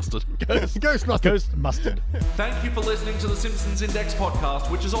 Ghost mustard. Ghost mustard. Ghost mustard. Thank you for listening to the Simpsons Index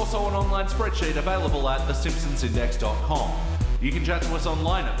podcast, which is also an online spreadsheet available at thesimpsonsindex.com. You can chat to us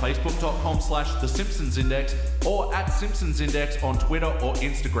online at facebook.com/thesimpsonsindex or at simpsonsindex on Twitter or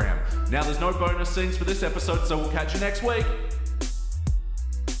Instagram. Now, there's no bonus scenes for this episode, so we'll catch you next week.